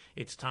winning.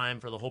 It's time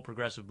for the whole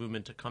progressive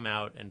movement to come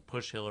out and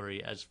push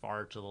Hillary as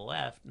far to the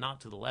left,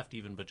 not to the left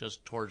even, but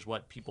just towards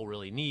what people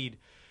really need,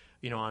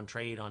 on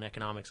trade, on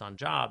economics, on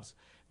jobs.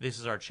 This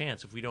is our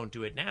chance. If we don't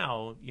do it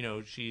now,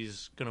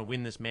 she's going to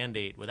win this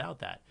mandate without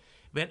that.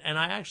 And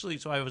I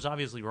was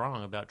obviously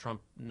wrong about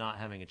Trump not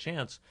having a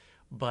chance.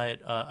 But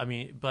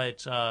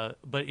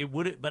it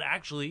would. But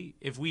actually,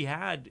 if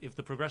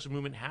the progressive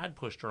movement had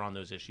pushed her on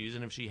those issues,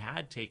 and if she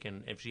had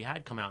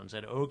come out and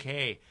said,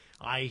 "Okay,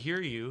 I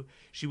hear you,"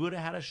 she would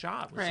have had a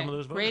shot with some of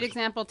those voters. Great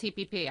example,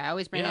 TPP. I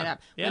always bring it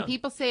up when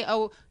people say,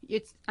 "Oh,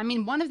 it's." I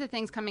mean, one of the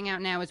things coming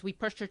out now is we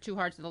pushed her too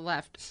hard to the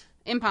left.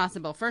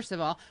 Impossible, first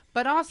of all,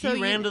 but also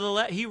he ran to the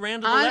left. He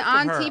ran to the left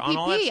on TPP. On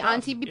all that stuff. On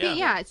TPP,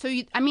 yeah. So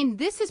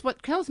this is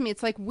what kills me.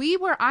 It's like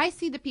I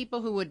see the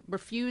people who would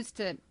refuse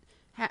to.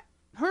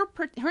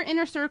 Her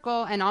inner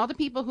circle and all the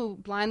people who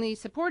blindly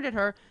supported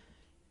her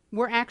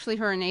were actually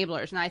her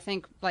enablers, and I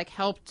think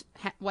helped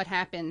what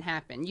happened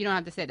happen. You don't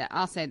have to say that.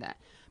 I'll say that.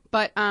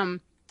 But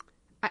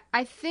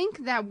I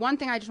think that one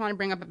thing I just want to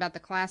bring up about the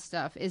class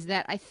stuff is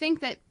that I think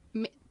that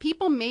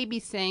people may be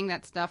saying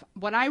that stuff.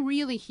 What I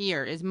really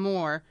hear is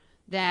more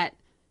that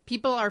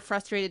people are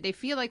frustrated. They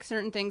feel like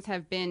certain things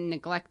have been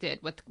neglected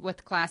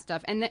with class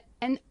stuff, and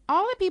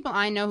all the people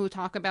I know who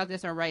talk about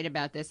this or write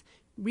about this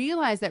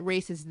realize that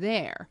race is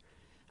there.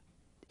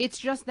 It's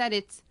just that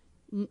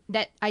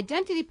that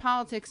identity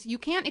politics, you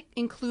can't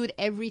include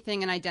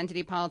everything in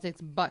identity politics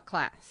but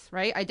class,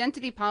 right?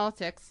 Identity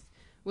politics,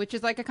 which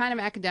is like a kind of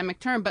academic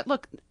term, but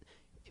look,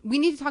 we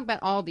need to talk about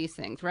all these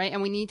things, right?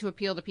 And we need to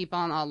appeal to people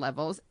on all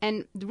levels.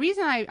 And the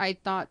reason I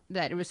thought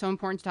that it was so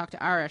important to talk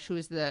to Arish, who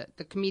is the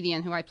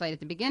comedian who I played at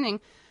the beginning,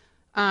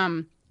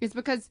 is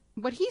because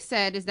what he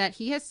said is that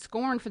he has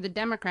scorn for the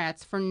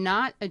Democrats for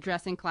not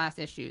addressing class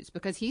issues,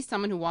 because he's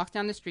someone who walks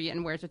down the street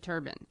and wears a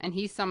turban, and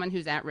he's someone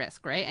who's at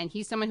risk, right? And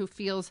he's someone who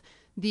feels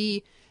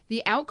the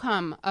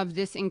outcome of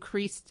this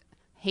increased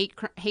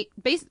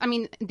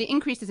the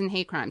increases in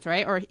hate crimes,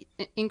 right? Or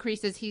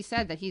increases, he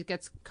said that he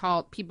gets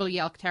called, people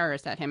yell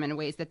terrorists at him in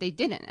ways that they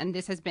didn't. And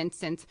this has been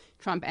since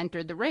Trump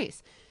entered the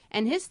race.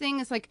 And his thing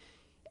is like,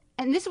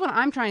 and this is what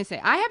I'm trying to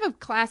say. I have a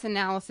class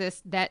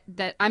analysis that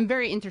I'm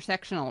very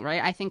intersectional,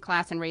 right? I think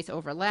class and race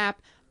overlap.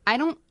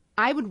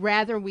 I would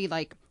rather we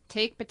like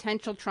take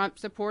potential Trump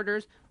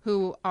supporters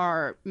who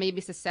are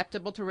maybe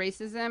susceptible to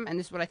racism, and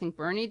this is what I think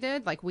Bernie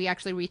did. Like, we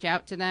actually reach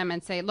out to them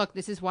and say, look,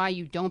 this is why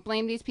you don't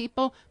blame these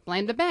people.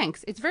 Blame the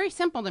banks. It's very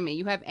simple to me.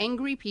 You have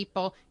angry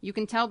people. You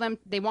can tell them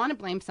they want to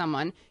blame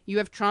someone. You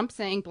have Trump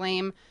saying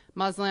blame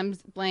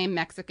Muslims, blame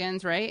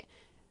Mexicans, right?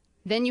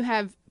 Then you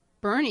have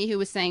Bernie, who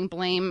was saying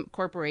blame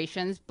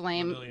corporations,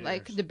 blame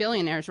like the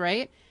billionaires,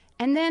 right?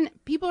 And then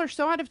people are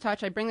so out of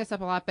touch. I bring this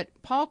up a lot, but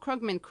Paul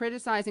Krugman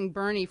criticizing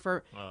Bernie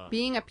for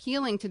being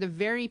appealing to the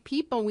very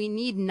people we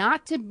need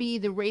not to be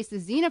the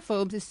racist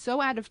xenophobes is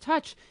so out of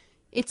touch.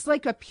 It's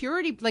like a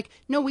purity, like,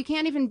 no, we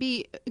can't even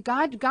be,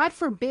 God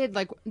forbid,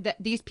 like, that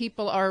these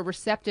people are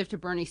receptive to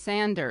Bernie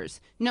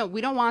Sanders. No,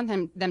 we don't want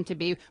them to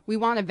be. We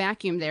want a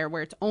vacuum there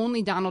where it's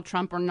only Donald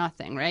Trump or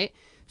nothing, right?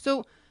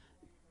 So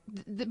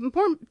the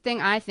important thing,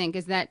 I think,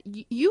 is that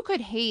you could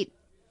hate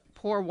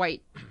poor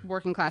white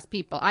working class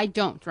people. I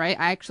don't, right?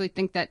 I actually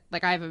think that,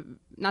 like, I have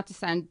not to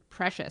sound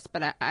precious,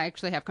 but I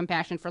actually have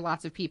compassion for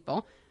lots of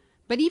people.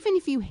 But even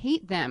if you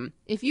hate them,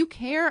 if you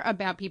care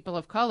about people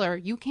of color,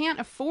 you can't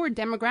afford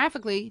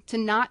demographically to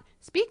not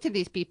speak to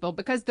these people,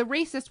 because the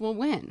racist will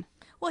win.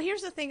 Well,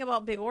 here's the thing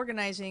about big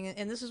organizing,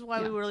 and this is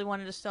why we really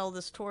wanted to tell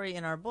this story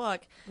in our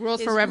book.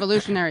 Rules for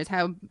Revolutionaries,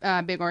 how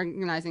big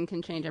organizing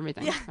can change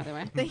everything, by the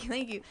way.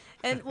 Thank you.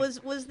 And was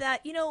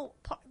that,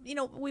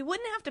 we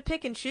wouldn't have to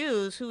pick and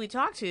choose who we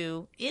talk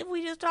to if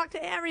we just talk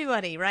to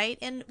everybody, right?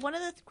 And one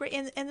of the great,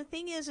 and the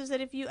thing is that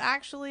if you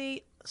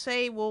actually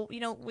say, well,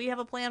 we have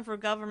a plan for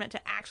government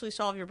to actually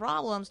solve your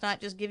problems,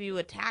 not just give you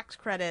a tax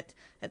credit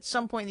at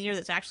some point in the year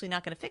that's actually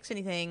not going to fix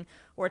anything,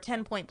 or a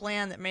 10-point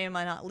plan that may or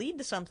may not lead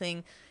to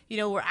something,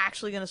 we're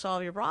actually going to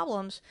solve your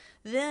problems,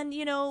 then,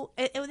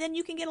 then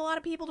you can get a lot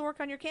of people to work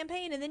on your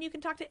campaign, and then you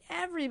can talk to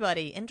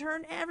everybody and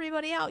turn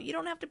everybody out. You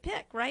don't have to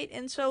pick, right?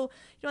 And so,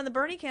 in the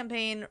Bernie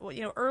campaign,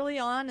 early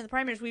on in the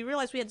primaries, we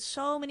realized we had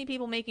so many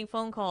people making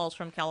phone calls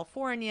from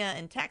California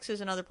and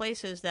Texas and other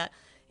places that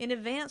in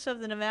advance of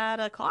the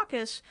Nevada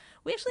caucus,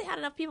 we actually had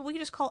enough people. We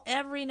could just call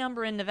every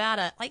number in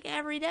Nevada, like,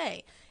 every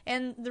day.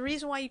 And the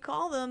reason why you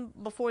call them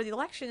before the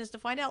election is to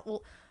find out,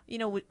 well,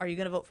 are you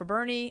going to vote for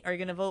Bernie? Are you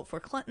going to vote for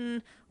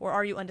Clinton? Or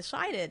are you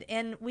undecided?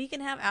 And we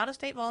can have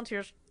out-of-state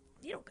volunteers,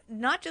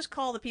 not just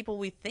call the people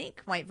we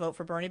think might vote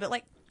for Bernie, but,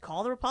 like,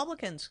 call the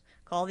Republicans,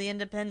 call the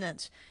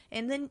independents.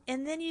 And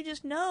then you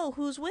just know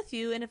who's with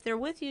you. And if they're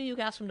with you, you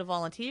ask them to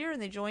volunteer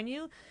and they join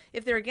you.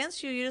 If they're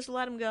against you, you just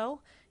let them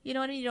go. You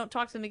know what I mean? You don't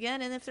talk to them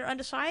again. And if they're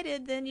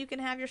undecided, then you can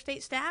have your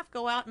state staff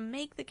go out and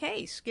make the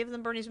case, give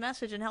them Bernie's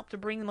message, and help to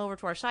bring them over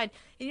to our side.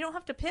 And you don't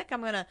have to pick,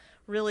 I'm going to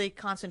really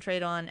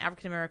concentrate on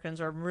African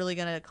Americans, or I'm really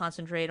going to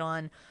concentrate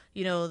on,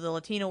 the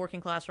Latino working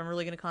class, or I'm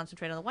really going to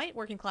concentrate on the white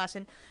working class.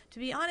 And to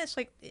be honest,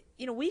 like,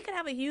 we could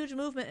have a huge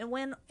movement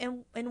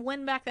and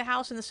win back the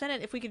House and the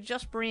Senate if we could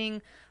just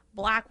bring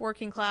Black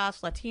working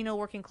class, Latino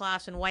working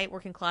class, and white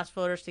working class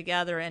voters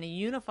together in a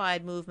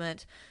unified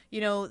movement,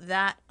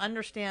 that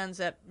understands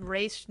that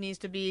race needs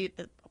to be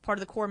part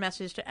of the core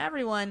message to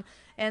everyone,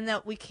 and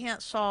that we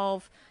can't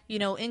solve,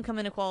 income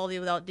inequality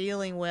without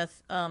dealing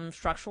with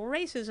structural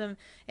racism.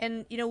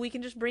 And, we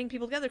can just bring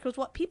people together, because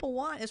what people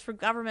want is for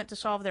government to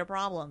solve their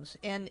problems.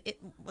 And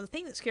one of the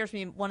things that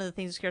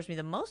scares me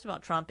the most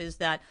about Trump is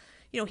that,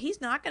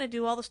 he's not going to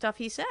do all the stuff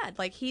he said.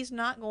 Like, he's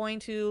not going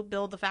to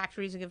build the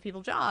factories and give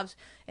people jobs.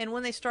 And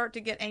when they start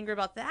to get angry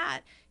about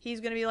that, he's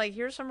going to be like,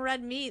 here's some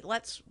red meat.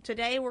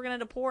 Today we're going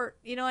to deport,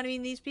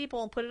 these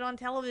people, and put it on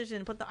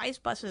television, put the ICE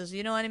buses,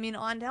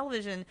 on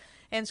television.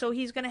 And so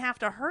he's going to have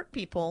to hurt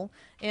people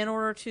in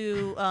order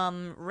to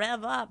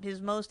rev up his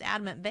most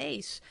adamant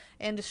base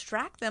and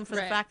distract them from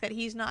the fact that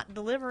he's not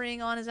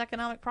delivering on his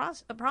economic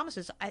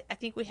promises. I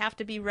think we have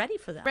to be ready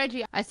for that.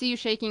 Reggie, I see you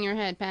shaking your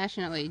head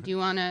passionately. Do you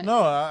want to...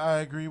 No, I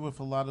agree with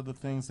a lot of the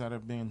things that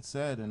have been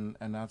said,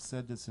 and I've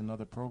said this in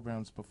other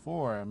programs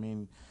before. I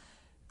mean,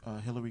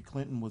 Hillary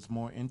Clinton was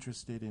more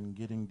interested in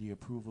getting the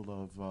approval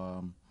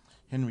of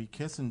Henry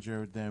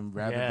Kissinger than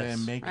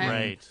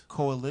making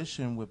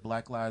coalition with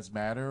Black Lives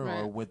Matter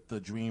or with the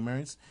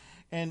Dreamers.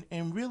 And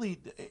really,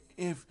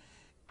 if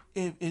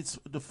it's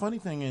the funny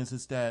thing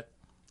is that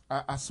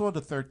I saw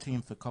the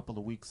 13th a couple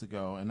of weeks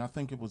ago, and I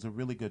think it was a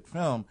really good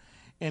film.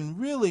 And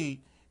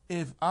really,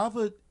 if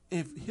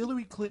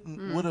Hillary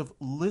Clinton would have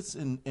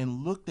listened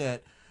and looked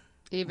at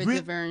Ava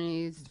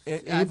DuVernay's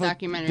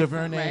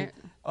documentary,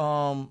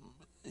 and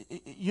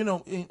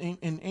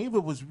Ava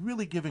was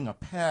really giving a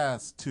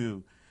pass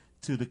to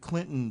to the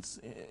Clintons,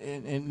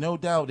 and no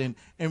doubt, and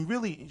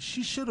really,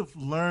 she should have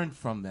learned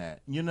from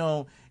that,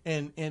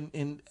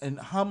 and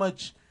how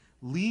much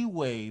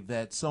leeway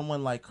that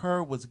someone like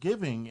her was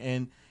giving,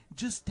 and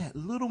just that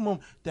little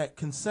moment, that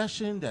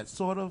concession, that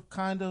sort of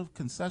kind of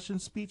concession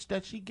speech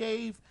that she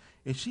gave,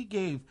 if she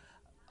gave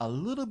a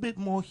little bit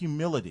more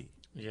humility,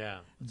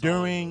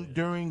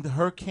 during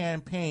her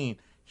campaign,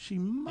 she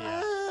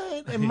might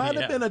it might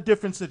have been a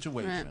different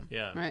situation.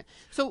 Right.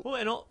 So, well,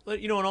 and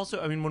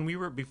also, I mean, when we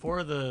were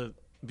before the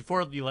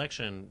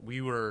election,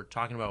 we were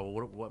talking about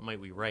what might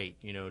we write,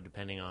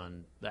 depending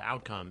on the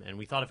outcome, and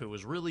we thought if it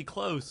was really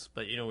close,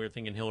 but we were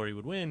thinking Hillary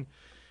would win.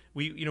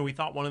 We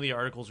thought one of the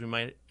articles we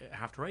might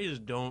have to write is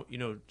don't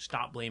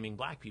stop blaming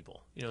black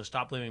people.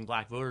 Stop blaming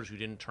black voters who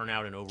didn't turn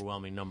out in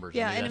overwhelming numbers.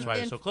 Yeah, and that's why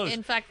it was so close.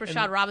 In fact,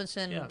 Rashad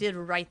Robinson did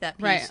write that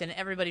piece, and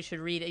everybody should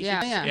read it. He's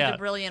a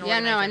brilliant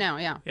organizer. Yeah, no, I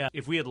know. Yeah.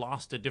 If we had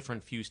lost a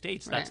different few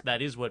states,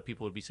 that is what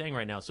people would be saying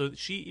right now. So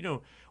she,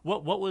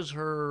 what was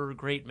her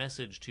great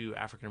message to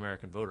African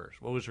American voters?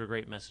 What was her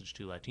great message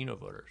to Latino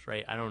voters?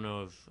 Right? I don't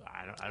know if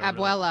I don't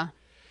Abuela. know.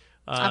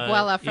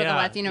 Abuela for the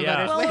Latino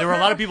voters. Well, there were a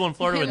lot of people in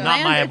Florida with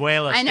not my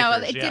abuela stickers. I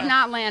know, it did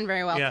not land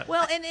very well. Yeah.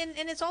 Well, and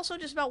it's also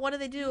just about what do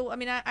they do? I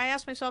mean, I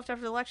asked myself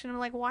after the election, I'm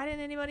like, why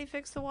didn't anybody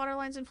fix the water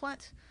lines in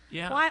Flint?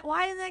 Yeah.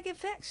 Why didn't that get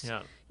fixed?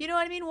 Yeah. You know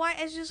what I mean? Why?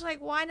 It's just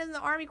like, why didn't the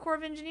Army Corps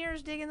of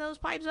Engineers dig in those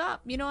pipes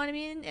up? You know what I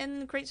mean?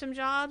 And create some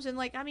jobs. And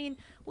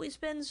we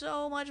spend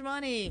so much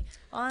money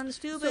on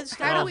stupid stuff.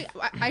 How do we?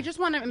 I just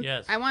want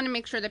to. I want to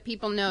make sure that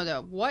people know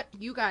though. What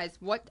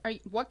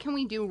can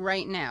we do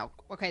right now?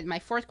 Okay, my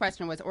fourth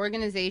question was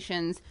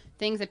organizations,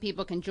 things that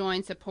people can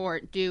join,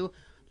 support, do.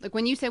 Like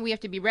when you said we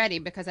have to be ready,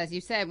 because as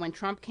you said, when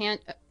Trump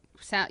can't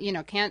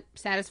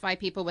satisfy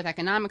people with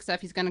economic stuff,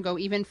 he's going to go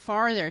even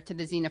farther to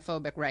the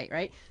xenophobic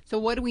right? So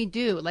what do we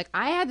do? Like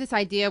I had this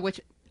idea,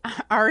 which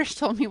Arish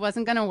told me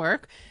wasn't going to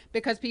work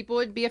because people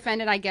would be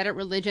offended. I get it.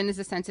 Religion is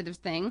a sensitive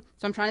thing.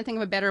 So I'm trying to think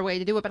of a better way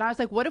to do it. But I was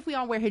like, what if we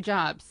all wear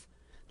hijabs?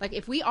 Like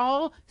if we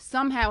all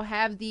somehow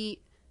have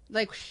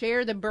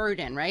share the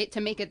burden, right? To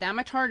make it that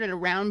much harder to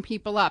round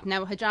people up.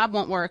 Now, hijab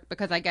won't work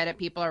because I get it.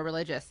 People are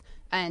religious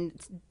and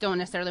don't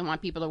necessarily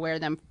want people to wear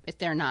them if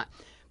they're not.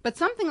 But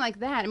something like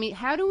that. I mean,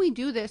 how do we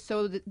do this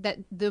so that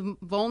the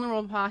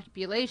vulnerable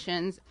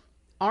populations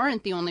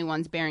aren't the only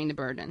ones bearing the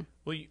burden?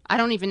 Well, I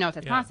don't even know if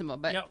that's possible.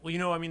 But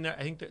I mean,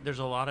 I think there's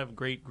a lot of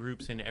great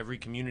groups in every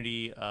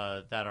community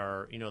that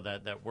are,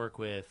 that work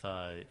with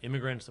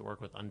immigrants, that work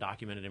with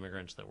undocumented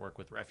immigrants, that work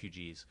with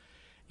refugees.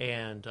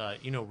 And,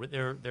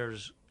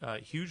 there's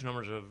huge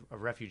numbers of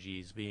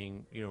refugees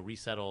being,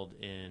 resettled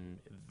in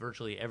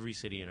virtually every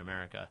city in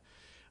America.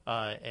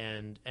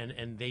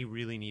 And they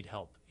really need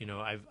help.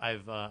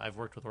 I've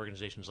worked with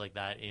organizations like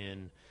that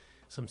in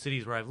some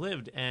cities where I've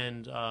lived,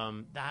 and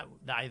that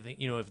I think,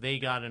 if they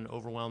got an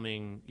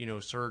overwhelming,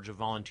 surge of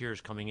volunteers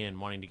coming in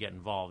wanting to get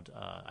involved,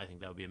 I think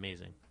that would be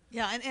amazing.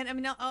 Yeah, and I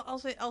mean,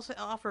 I'll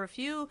offer a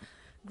few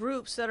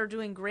groups that are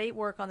doing great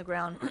work on the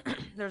ground.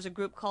 There's a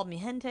group called Mi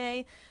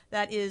Gente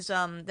that is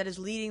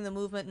leading the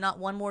movement, Not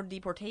One More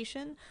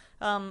Deportation,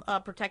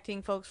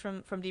 protecting folks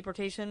from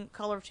deportation.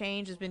 Color of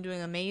Change has been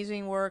doing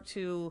amazing work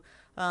to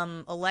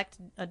elect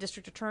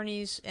district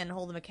attorneys and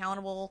hold them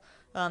accountable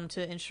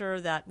to ensure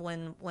that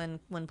when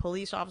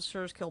police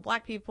officers kill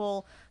black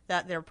people,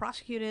 that they're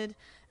prosecuted.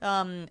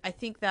 I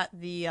think that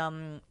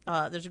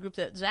there's a group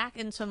that Zack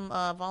and some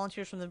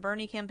volunteers from the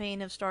Bernie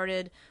campaign have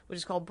started, which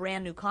is called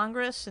Brand New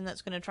Congress, and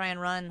that's going to try and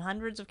run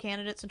hundreds of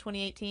candidates in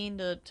 2018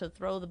 to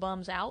throw the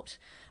bums out.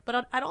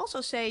 But I'd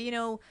also say,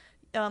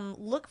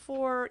 look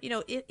for,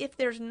 if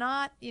there's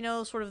not,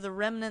 sort of the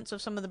remnants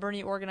of some of the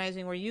Bernie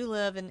organizing where you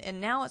live, and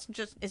now it's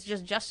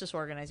just justice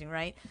organizing,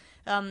 right?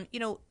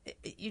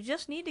 You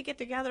just need to get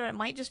together. It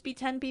might just be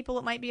 10 people.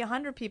 It might be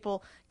 100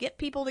 people. Get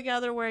people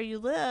together where you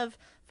live.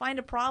 Find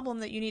a problem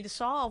that you need to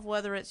solve,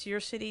 whether it's your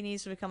city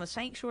needs to become a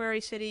sanctuary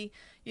city,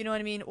 you know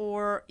what I mean?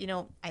 Or,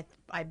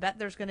 I bet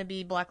there's going to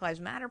be Black Lives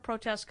Matter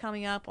protests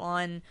coming up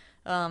on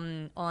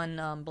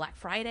Black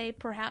Friday,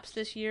 perhaps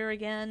this year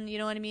again, you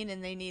know what I mean?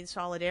 And they need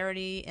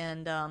solidarity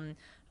and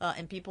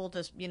people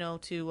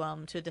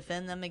to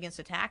defend them against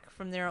attack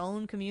from their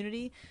own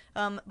community.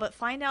 But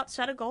find out,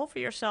 set a goal for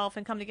yourself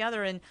and come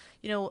together. And,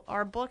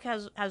 our book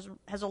has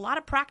a lot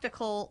of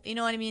practical,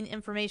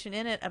 information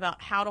in it about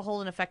how to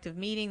hold an effective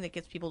meeting that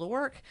gets people to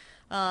work,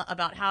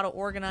 about how to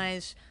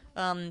organize,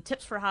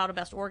 tips for how to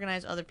best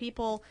organize other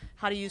people,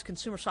 how to use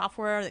consumer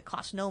software that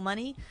costs no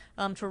money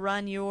to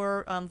run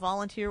your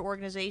volunteer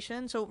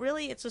organization. So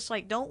really, it's just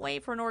like, don't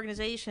wait for an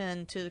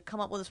organization to come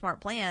up with a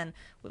smart plan.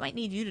 We might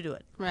need you to do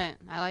it. Right.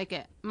 I like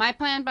it. My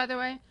plan, by the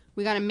way,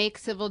 we got to make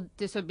civil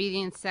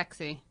disobedience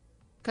sexy.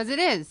 Because it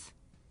is.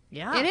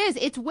 Yeah. It is.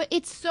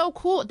 It's so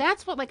cool.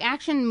 That's what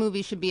action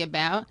movies should be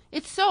about.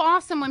 It's so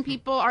awesome when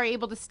people are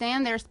able to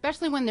stand there,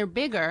 especially when they're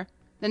bigger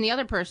than the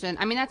other person.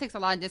 I mean, that takes a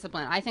lot of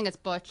discipline. I think it's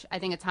butch. I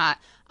think it's hot.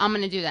 I'm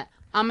going to do that.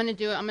 I'm going to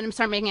do it. I'm going to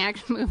start making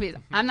action movies.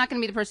 I'm not going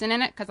to be the person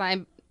in it because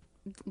I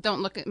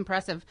don't look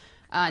impressive.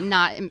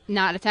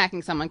 not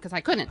attacking someone because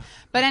I couldn't.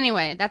 But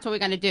anyway, that's what we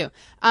got to do.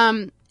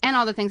 And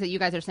all the things that you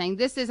guys are saying.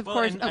 This is, of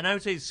course... And I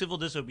would say civil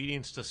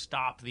disobedience to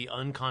stop the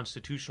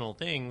unconstitutional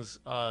things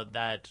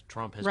that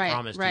Trump has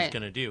promised he's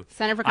going to do.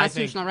 Center for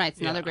Constitutional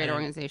Rights, another great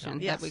organization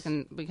that we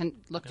can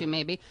look to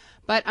maybe.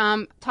 But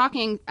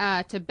talking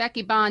to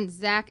Becky Bond,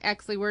 Zack,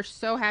 Exley, we're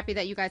so happy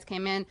that you guys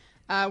came in.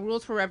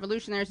 Rules for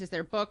Revolutionaries is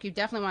their book. You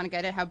definitely want to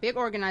get it. How big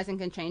organizing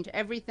can change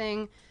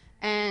everything.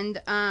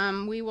 And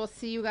we will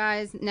see you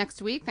guys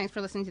next week. Thanks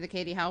for listening to the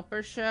Katie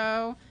Halper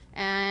Show.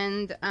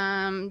 And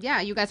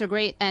you guys are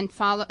great. And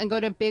follow and go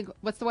to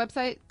what's the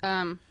website?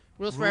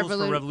 Rules for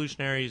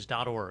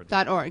Revolutionaries.org.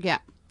 .org. Yeah.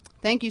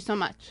 Thank you so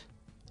much.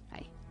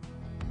 Bye.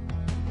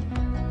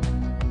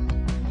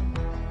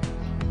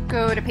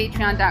 Go to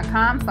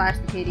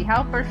patreon.com/the Katie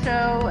Halper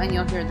Show, and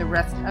you'll hear the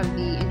rest of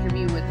the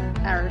interview with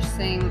Arish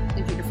Singh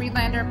and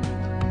Friedlander.